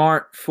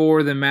smart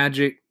for the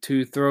Magic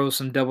to throw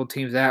some double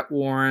teams at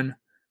Warren,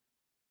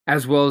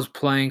 as well as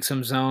playing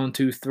some zone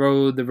to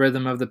throw the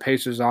rhythm of the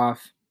Pacers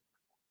off.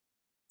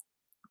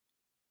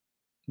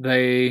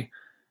 They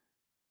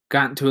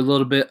got into a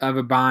little bit of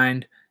a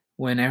bind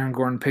when Aaron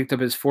Gordon picked up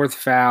his fourth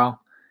foul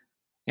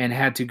and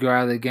had to go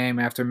out of the game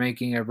after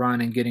making a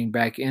run and getting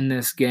back in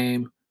this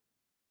game,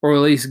 or at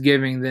least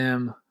giving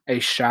them a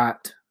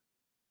shot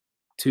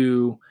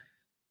to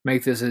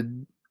make this a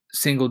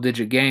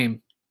single-digit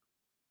game.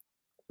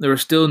 There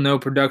was still no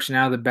production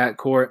out of the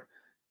backcourt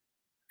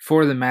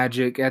for the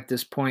Magic at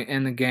this point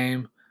in the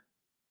game,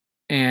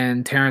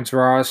 and Terrence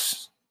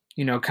Ross,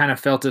 kind of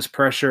felt this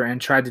pressure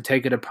and tried to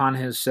take it upon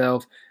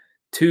himself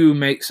to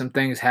make some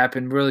things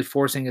happen, really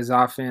forcing his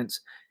offense.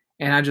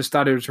 And I just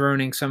thought it was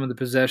ruining some of the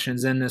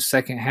possessions in this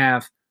second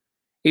half,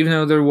 even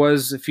though there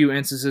was a few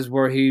instances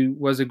where he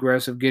was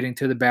aggressive getting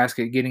to the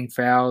basket, getting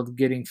fouled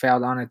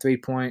on a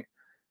three-point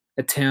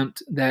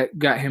attempt that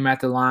got him at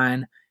the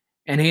line.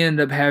 And he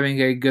ended up having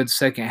a good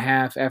second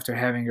half after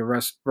having a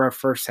rough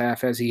first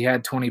half, as he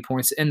had 20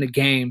 points in the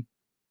game.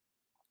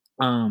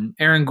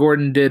 Aaron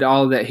Gordon did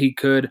all that he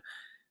could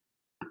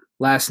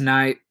last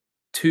night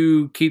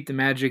to keep the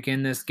Magic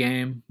in this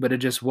game, but it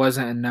just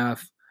wasn't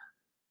enough.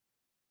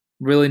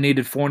 Really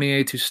needed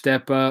Fournier to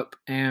step up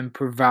and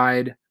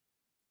provide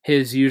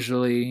his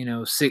usually,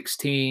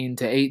 16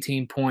 to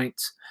 18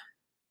 points.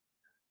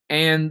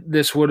 And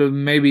this would have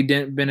maybe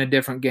been a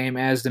different game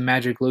as the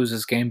Magic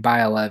loses game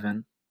by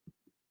 11.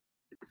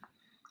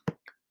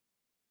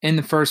 In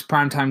the first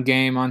primetime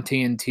game on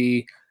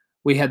TNT,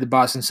 we had the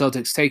Boston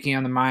Celtics taking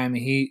on the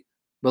Miami Heat.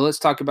 But let's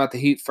talk about the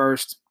Heat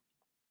first.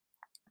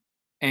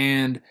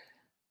 And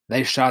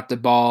they shot the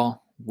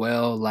ball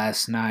well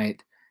last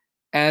night,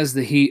 as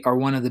the Heat are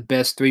one of the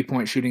best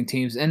three-point shooting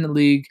teams in the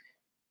league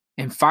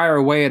and fire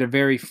away at a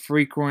very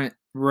frequent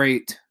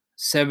rate,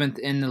 7th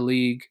in the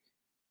league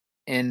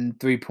in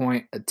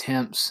three-point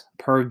attempts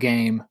per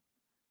game.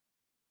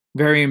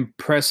 Very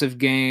impressive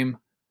game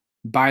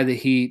by the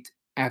Heat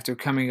after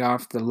coming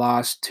off the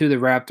loss to the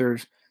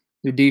Raptors.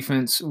 Their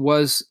defense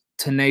was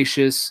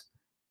tenacious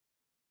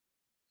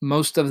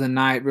most of the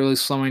night, really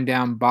slowing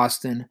down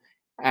Boston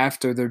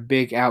after their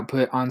big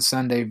output on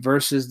Sunday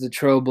versus the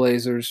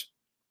Trailblazers.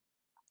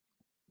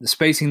 The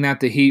spacing that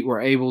the Heat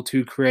were able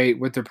to create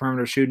with their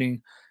perimeter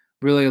shooting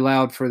really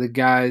allowed for the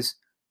guys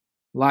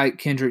like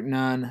Kendrick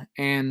Nunn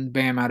and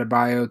Bam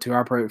Adebayo to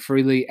operate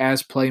freely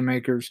as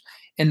playmakers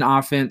in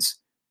offense.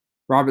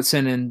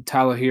 Robertson and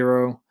Tyler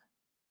Hero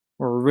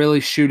were really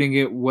shooting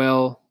it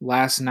well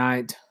last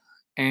night,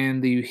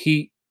 and the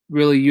Heat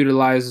really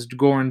utilized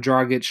Goran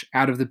Dragic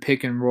out of the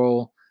pick and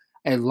roll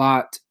a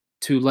lot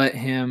to let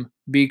him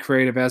be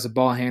creative as a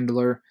ball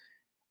handler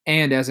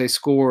and as a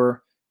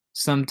scorer,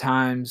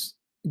 sometimes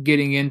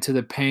getting into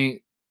the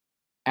paint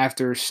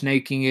after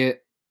snaking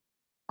it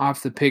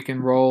off the pick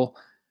and roll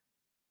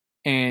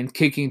and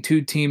kicking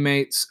two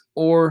teammates,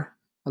 or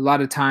a lot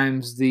of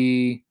times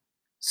the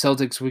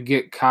Celtics would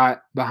get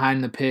caught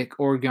behind the pick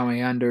or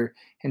going under,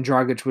 and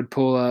Dragic would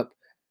pull up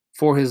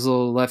for his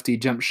little lefty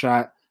jump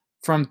shot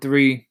from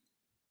three.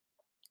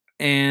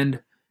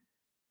 And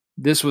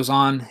this was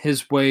on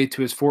his way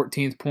to his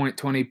 14th point,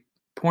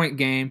 20-point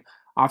game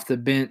off the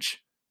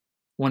bench,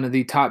 one of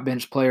the top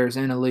bench players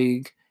in the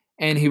league.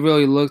 And he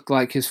really looked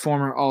like his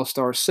former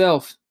All-Star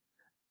self,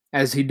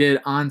 as he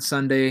did on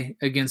Sunday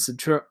against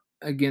the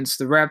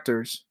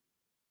Raptors.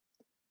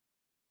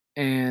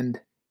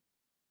 And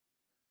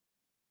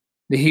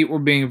the Heat were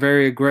being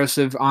very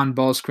aggressive on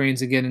ball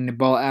screens and getting the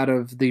ball out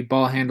of the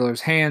ball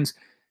handler's hands,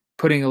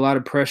 putting a lot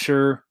of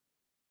pressure,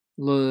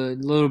 a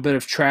little bit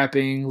of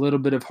trapping, a little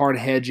bit of hard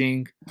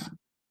hedging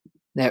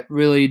that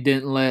really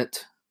didn't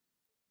let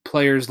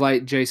players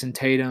like Jason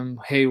Tatum,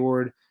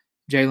 Hayward,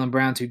 Jaylen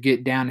Brown to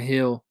get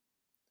downhill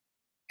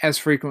as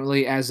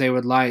frequently as they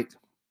would like.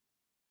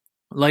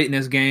 Late in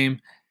this game,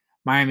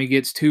 Miami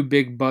gets two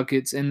big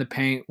buckets in the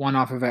paint, one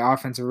off of an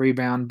offensive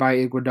rebound by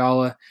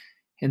Iguodala,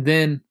 and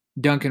then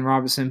Duncan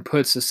Robinson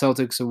puts the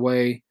Celtics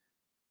away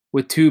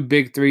with two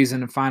big threes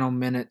in the final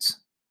minutes.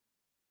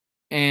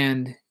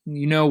 And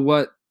you know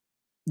what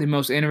the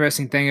most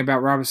interesting thing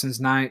about Robinson's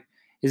night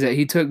is that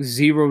he took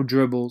 0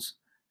 dribbles.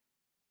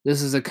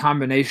 This is a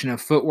combination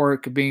of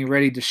footwork, being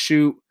ready to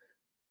shoot,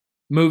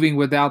 moving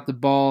without the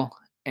ball,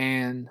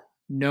 and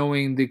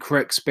knowing the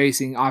correct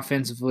spacing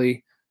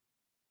offensively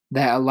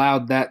that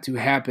allowed that to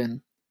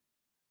happen.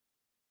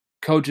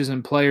 Coaches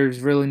and players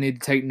really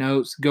need to take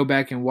notes, go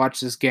back and watch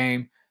this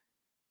game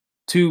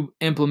to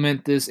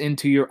implement this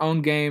into your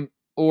own game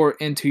or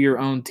into your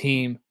own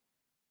team.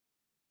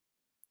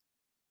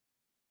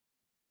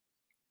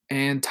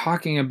 And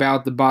talking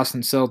about the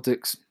Boston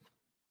Celtics,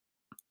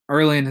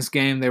 early in this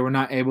game, they were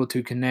not able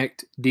to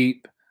connect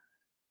deep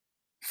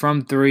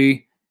from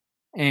 3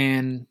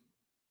 and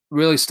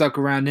really stuck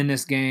around in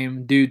this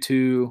game due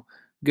to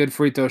good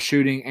free throw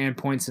shooting and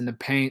points in the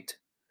paint.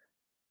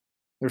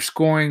 Their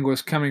scoring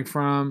was coming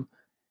from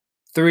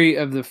 3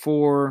 of the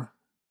 4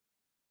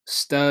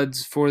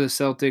 studs for the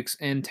Celtics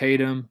in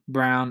Tatum,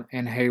 Brown,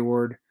 and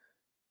Hayward.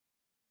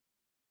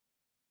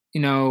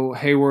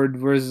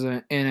 Hayward was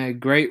in a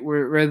great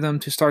rhythm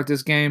to start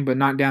this game, but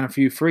knocked down a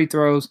few free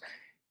throws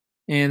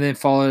and then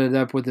followed it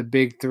up with a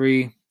big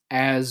 3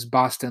 as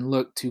Boston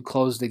looked to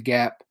close the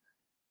gap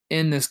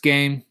in this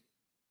game.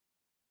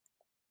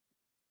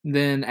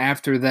 Then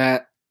after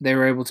that, they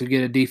were able to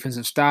get a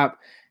defensive stop,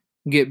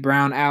 get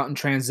Brown out in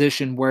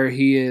transition where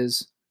he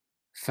is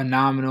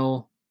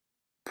phenomenal,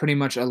 pretty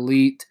much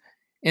elite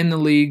in the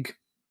league.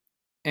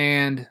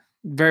 And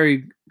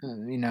very,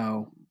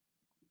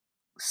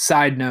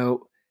 side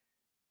note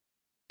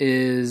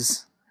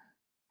is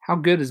how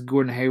good is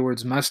Gordon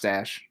Hayward's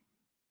mustache?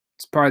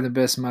 It's probably the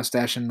best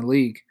mustache in the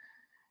league.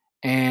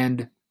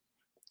 And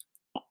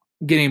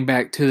getting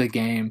back to the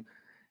game,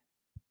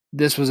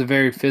 this was a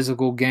very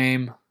physical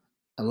game.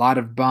 A lot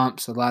of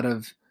bumps, a lot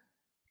of,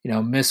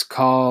 missed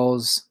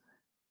calls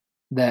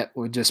that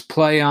were just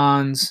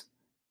play-ons.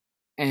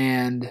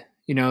 And,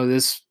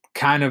 this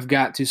kind of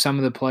got to some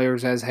of the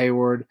players as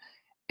Hayward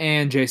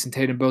and Jason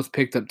Tatum both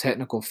picked up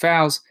technical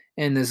fouls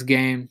in this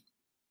game.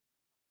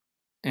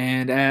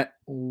 And at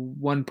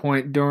one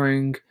point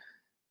during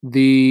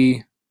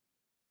the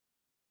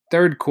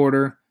third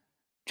quarter,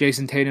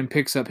 Jason Tatum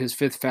picks up his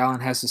 5th foul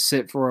and has to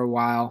sit for a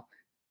while.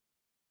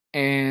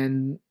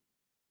 And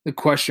the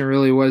question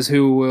really was,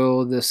 who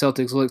will the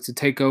Celtics look to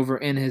take over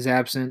in his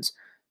absence?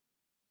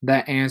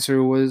 That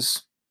answer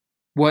was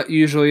what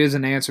usually is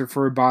an answer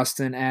for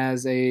Boston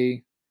as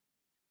a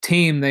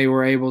team. They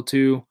were able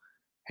to.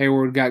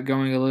 Hayward got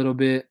going a little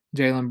bit.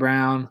 Jaylen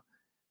Brown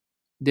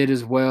did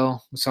as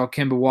well. We saw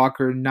Kemba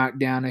Walker knock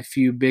down a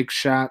few big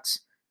shots.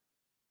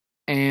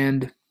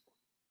 And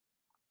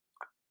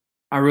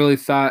I really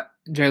thought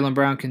Jaylen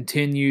Brown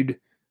continued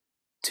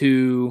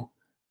to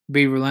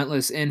be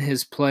relentless in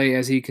his play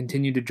as he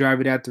continued to drive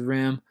it at the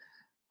rim.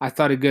 I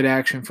thought a good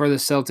action for the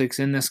Celtics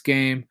in this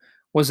game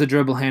was the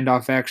dribble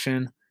handoff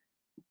action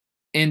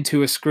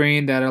into a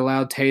screen that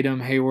allowed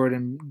Tatum, Hayward,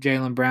 and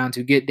Jaylen Brown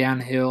to get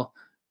downhill.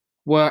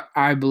 What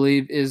I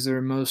believe is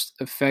their most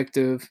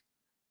effective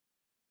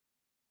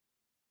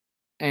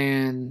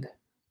and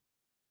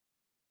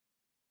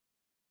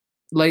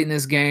late in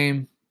this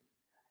game,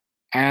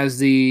 as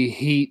the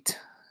Heat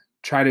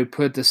try to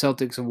put the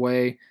Celtics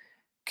away,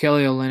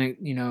 Kelly Olynyk,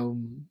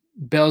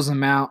 bails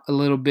them out a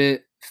little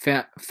bit,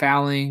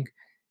 fouling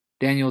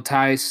Daniel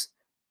Tice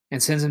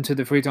and sends him to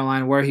the free throw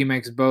line where he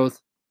makes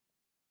both.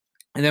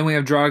 And then we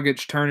have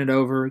Dragic turn it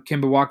over.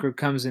 Kemba Walker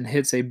comes and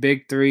hits a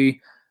big 3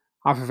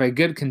 off of a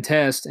good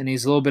contest, and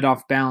he's a little bit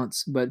off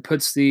balance, but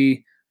puts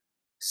the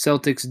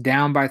Celtics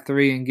down by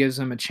 3 and gives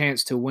them a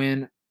chance to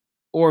win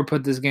or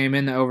put this game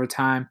into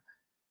overtime.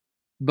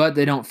 But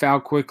they don't foul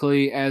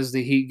quickly as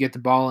the Heat get the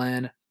ball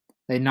in.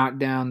 They knock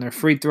down their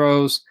free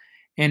throws,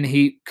 and the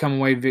Heat come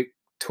away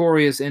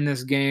victorious in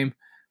this game,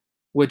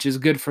 which is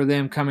good for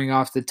them coming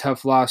off the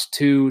tough loss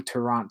to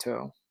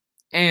Toronto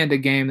and a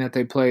game that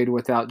they played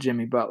without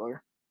Jimmy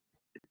Butler.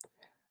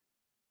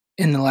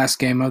 In the last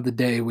game of the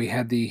day, we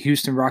had the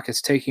Houston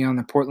Rockets taking on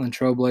the Portland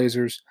Trail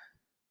Blazers.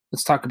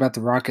 Let's talk about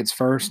the Rockets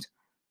first.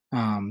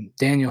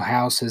 Daniel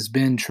House has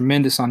been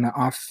tremendous on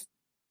the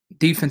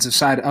defensive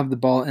side of the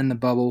ball in the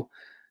bubble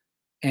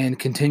and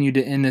continued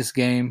to end this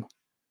game.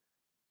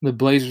 The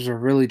Blazers are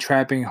really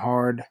trapping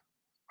hard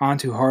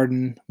onto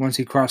Harden once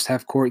he crossed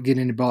half court,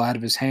 getting the ball out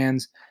of his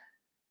hands.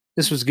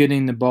 This was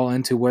getting the ball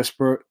into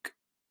Westbrook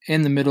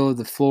in the middle of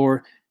the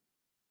floor,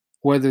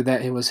 whether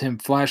that it was him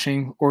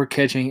flashing or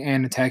catching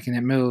and attacking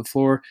that middle of the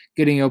floor,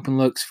 getting open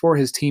looks for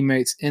his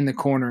teammates in the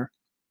corner,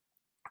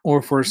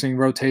 or forcing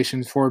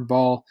rotations for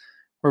ball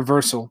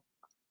reversal.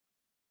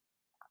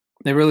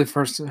 They really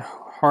forced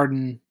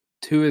Harden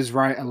to his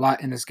right a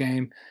lot in this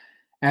game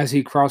as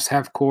he crossed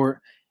half court,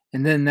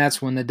 and then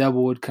that's when the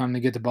double would come to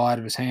get the ball out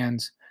of his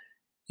hands.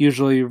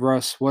 Usually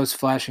Russ was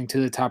flashing to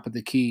the top of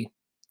the key.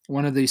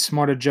 One of the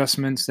smart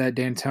adjustments that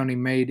D'Antoni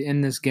made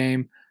in this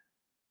game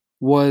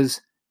was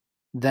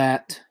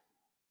that,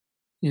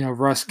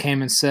 Russ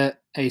came and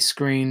set a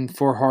screen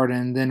for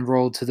Harden, then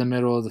rolled to the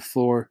middle of the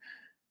floor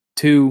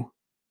to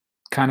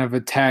kind of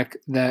attack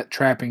that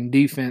trapping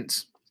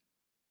defense.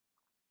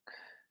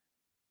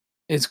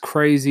 It's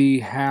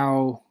crazy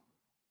how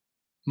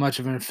much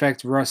of an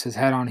effect Russ has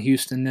had on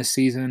Houston this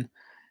season,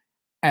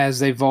 as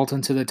they vault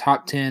into the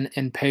top 10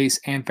 in pace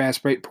and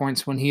fast break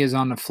points when he is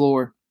on the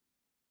floor.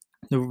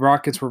 The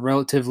Rockets were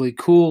relatively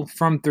cool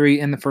from three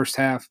in the first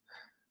half,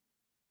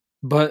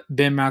 but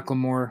Ben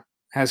McLemore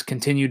has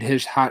continued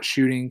his hot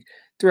shooting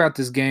throughout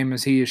this game,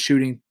 as he is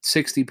shooting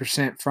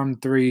 60% from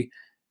three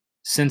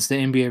since the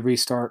NBA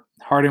restart.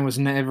 Harden was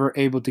never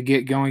able to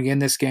get going in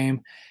this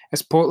game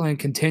as Portland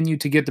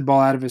continued to get the ball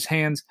out of his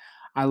hands.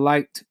 I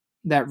liked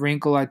that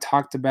wrinkle I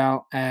talked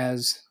about,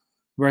 as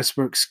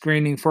Westbrook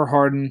screening for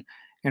Harden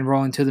and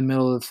rolling to the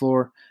middle of the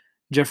floor.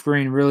 Jeff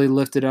Green really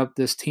lifted up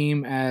this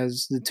team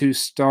as the two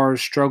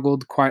stars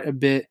struggled quite a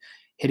bit,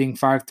 hitting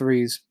 5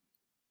 threes.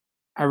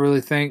 I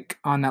really think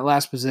on that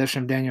last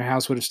possession, Daniel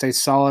House would have stayed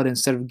solid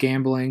instead of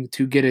gambling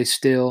to get a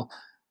steal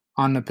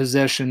on the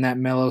possession that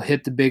Melo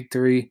hit the big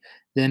three.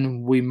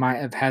 Then we might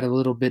have had a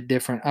little bit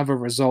different of a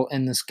result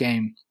in this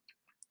game.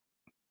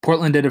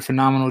 Portland did a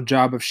phenomenal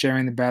job of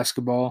sharing the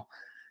basketball.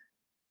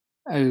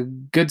 A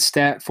good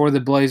stat for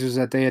the Blazers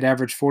that they had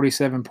averaged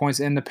 47 points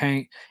in the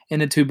paint in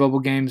the two bubble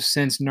games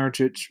since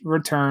Nurkic's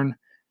return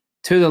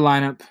to the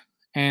lineup,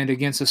 and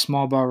against the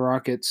small ball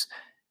Rockets,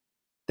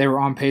 they were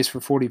on pace for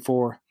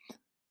 44.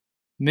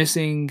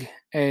 Missing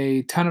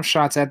a ton of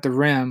shots at the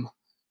rim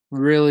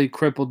really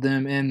crippled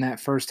them in that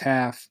first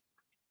half,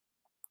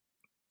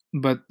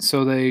 but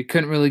so they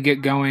couldn't really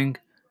get going.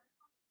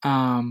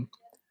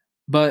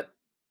 But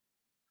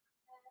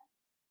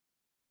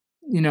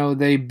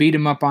they beat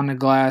him up on the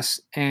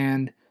glass,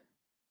 and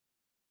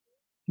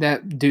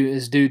that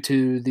is due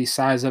to the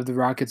size of the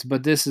Rockets.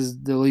 But this is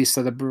the least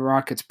of the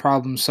Rockets'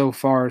 problems so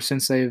far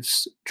since they've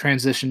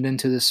transitioned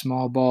into this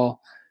small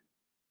ball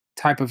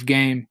type of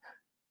game.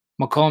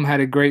 McCollum had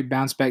a great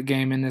bounce-back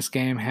game in this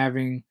game,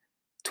 having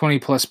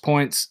 20-plus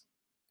points.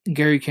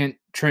 Gary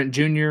Trent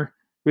Jr.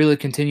 really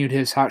continued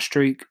his hot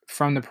streak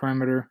from the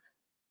perimeter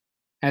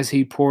as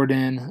he poured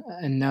in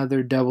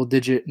another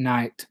double-digit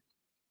night.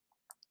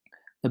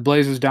 The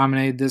Blazers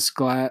dominated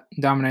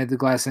the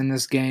glass in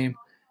this game,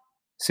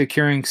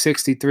 securing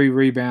 63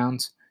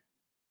 rebounds.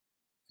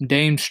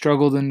 Dame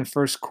struggled in the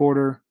first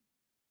quarter,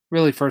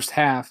 really first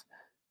half,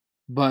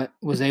 but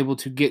was able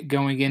to get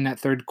going in that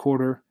third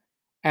quarter,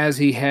 as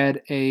he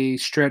had a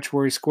stretch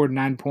where he scored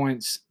 9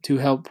 points to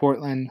help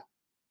Portland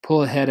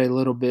pull ahead a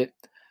little bit.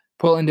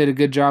 Portland did a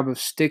good job of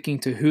sticking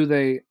to who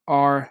they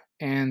are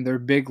and their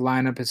big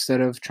lineup instead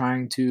of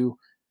trying to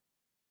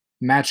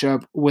match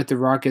up with the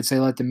Rockets. They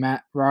let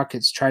the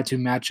Rockets try to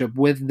match up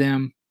with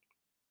them.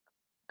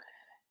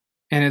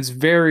 And it's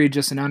very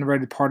just an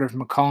underrated part of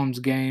McCollum's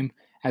game,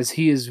 as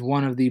he is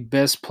one of the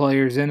best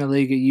players in the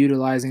league at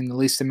utilizing the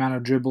least amount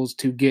of dribbles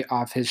to get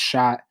off his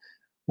shot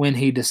when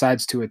he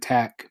decides to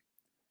attack.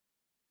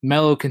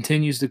 Melo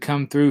continues to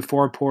come through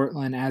for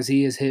Portland, as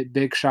he has hit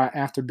big shot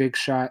after big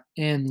shot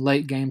in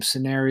late game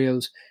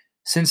scenarios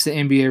since the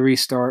NBA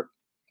restart.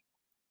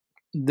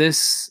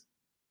 This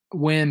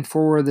win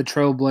for the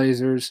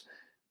Trailblazers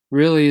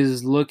really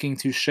is looking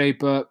to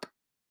shape up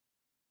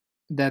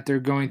that they're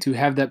going to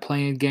have that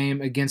playing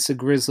game against the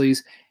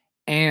Grizzlies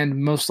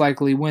and most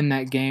likely win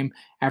that game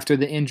after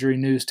the injury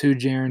news to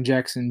Jaren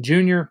Jackson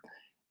Jr.,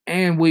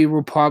 and we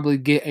will probably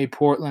get a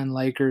Portland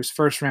Lakers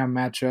first-round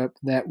matchup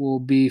that will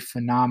be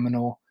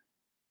phenomenal.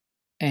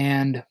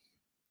 And,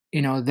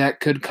 that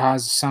could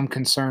cause some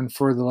concern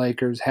for the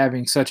Lakers,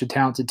 having such a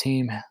talented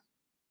team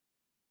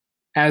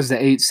as the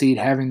 8th seed,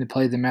 having to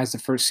play them as the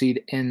first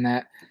seed in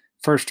that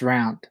first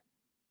round.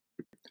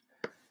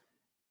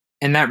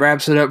 And that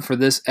wraps it up for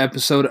this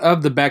episode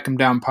of the Back 'Em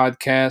Down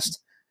podcast.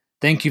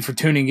 Thank you for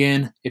tuning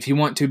in. If you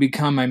want to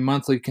become a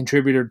monthly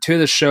contributor to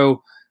the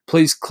show,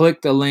 please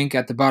click the link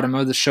at the bottom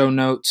of the show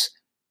notes.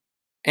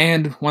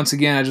 And once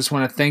again, I just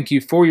want to thank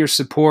you for your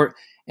support,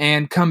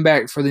 and come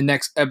back for the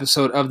next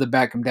episode of the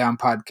Back 'Em Down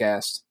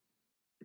podcast.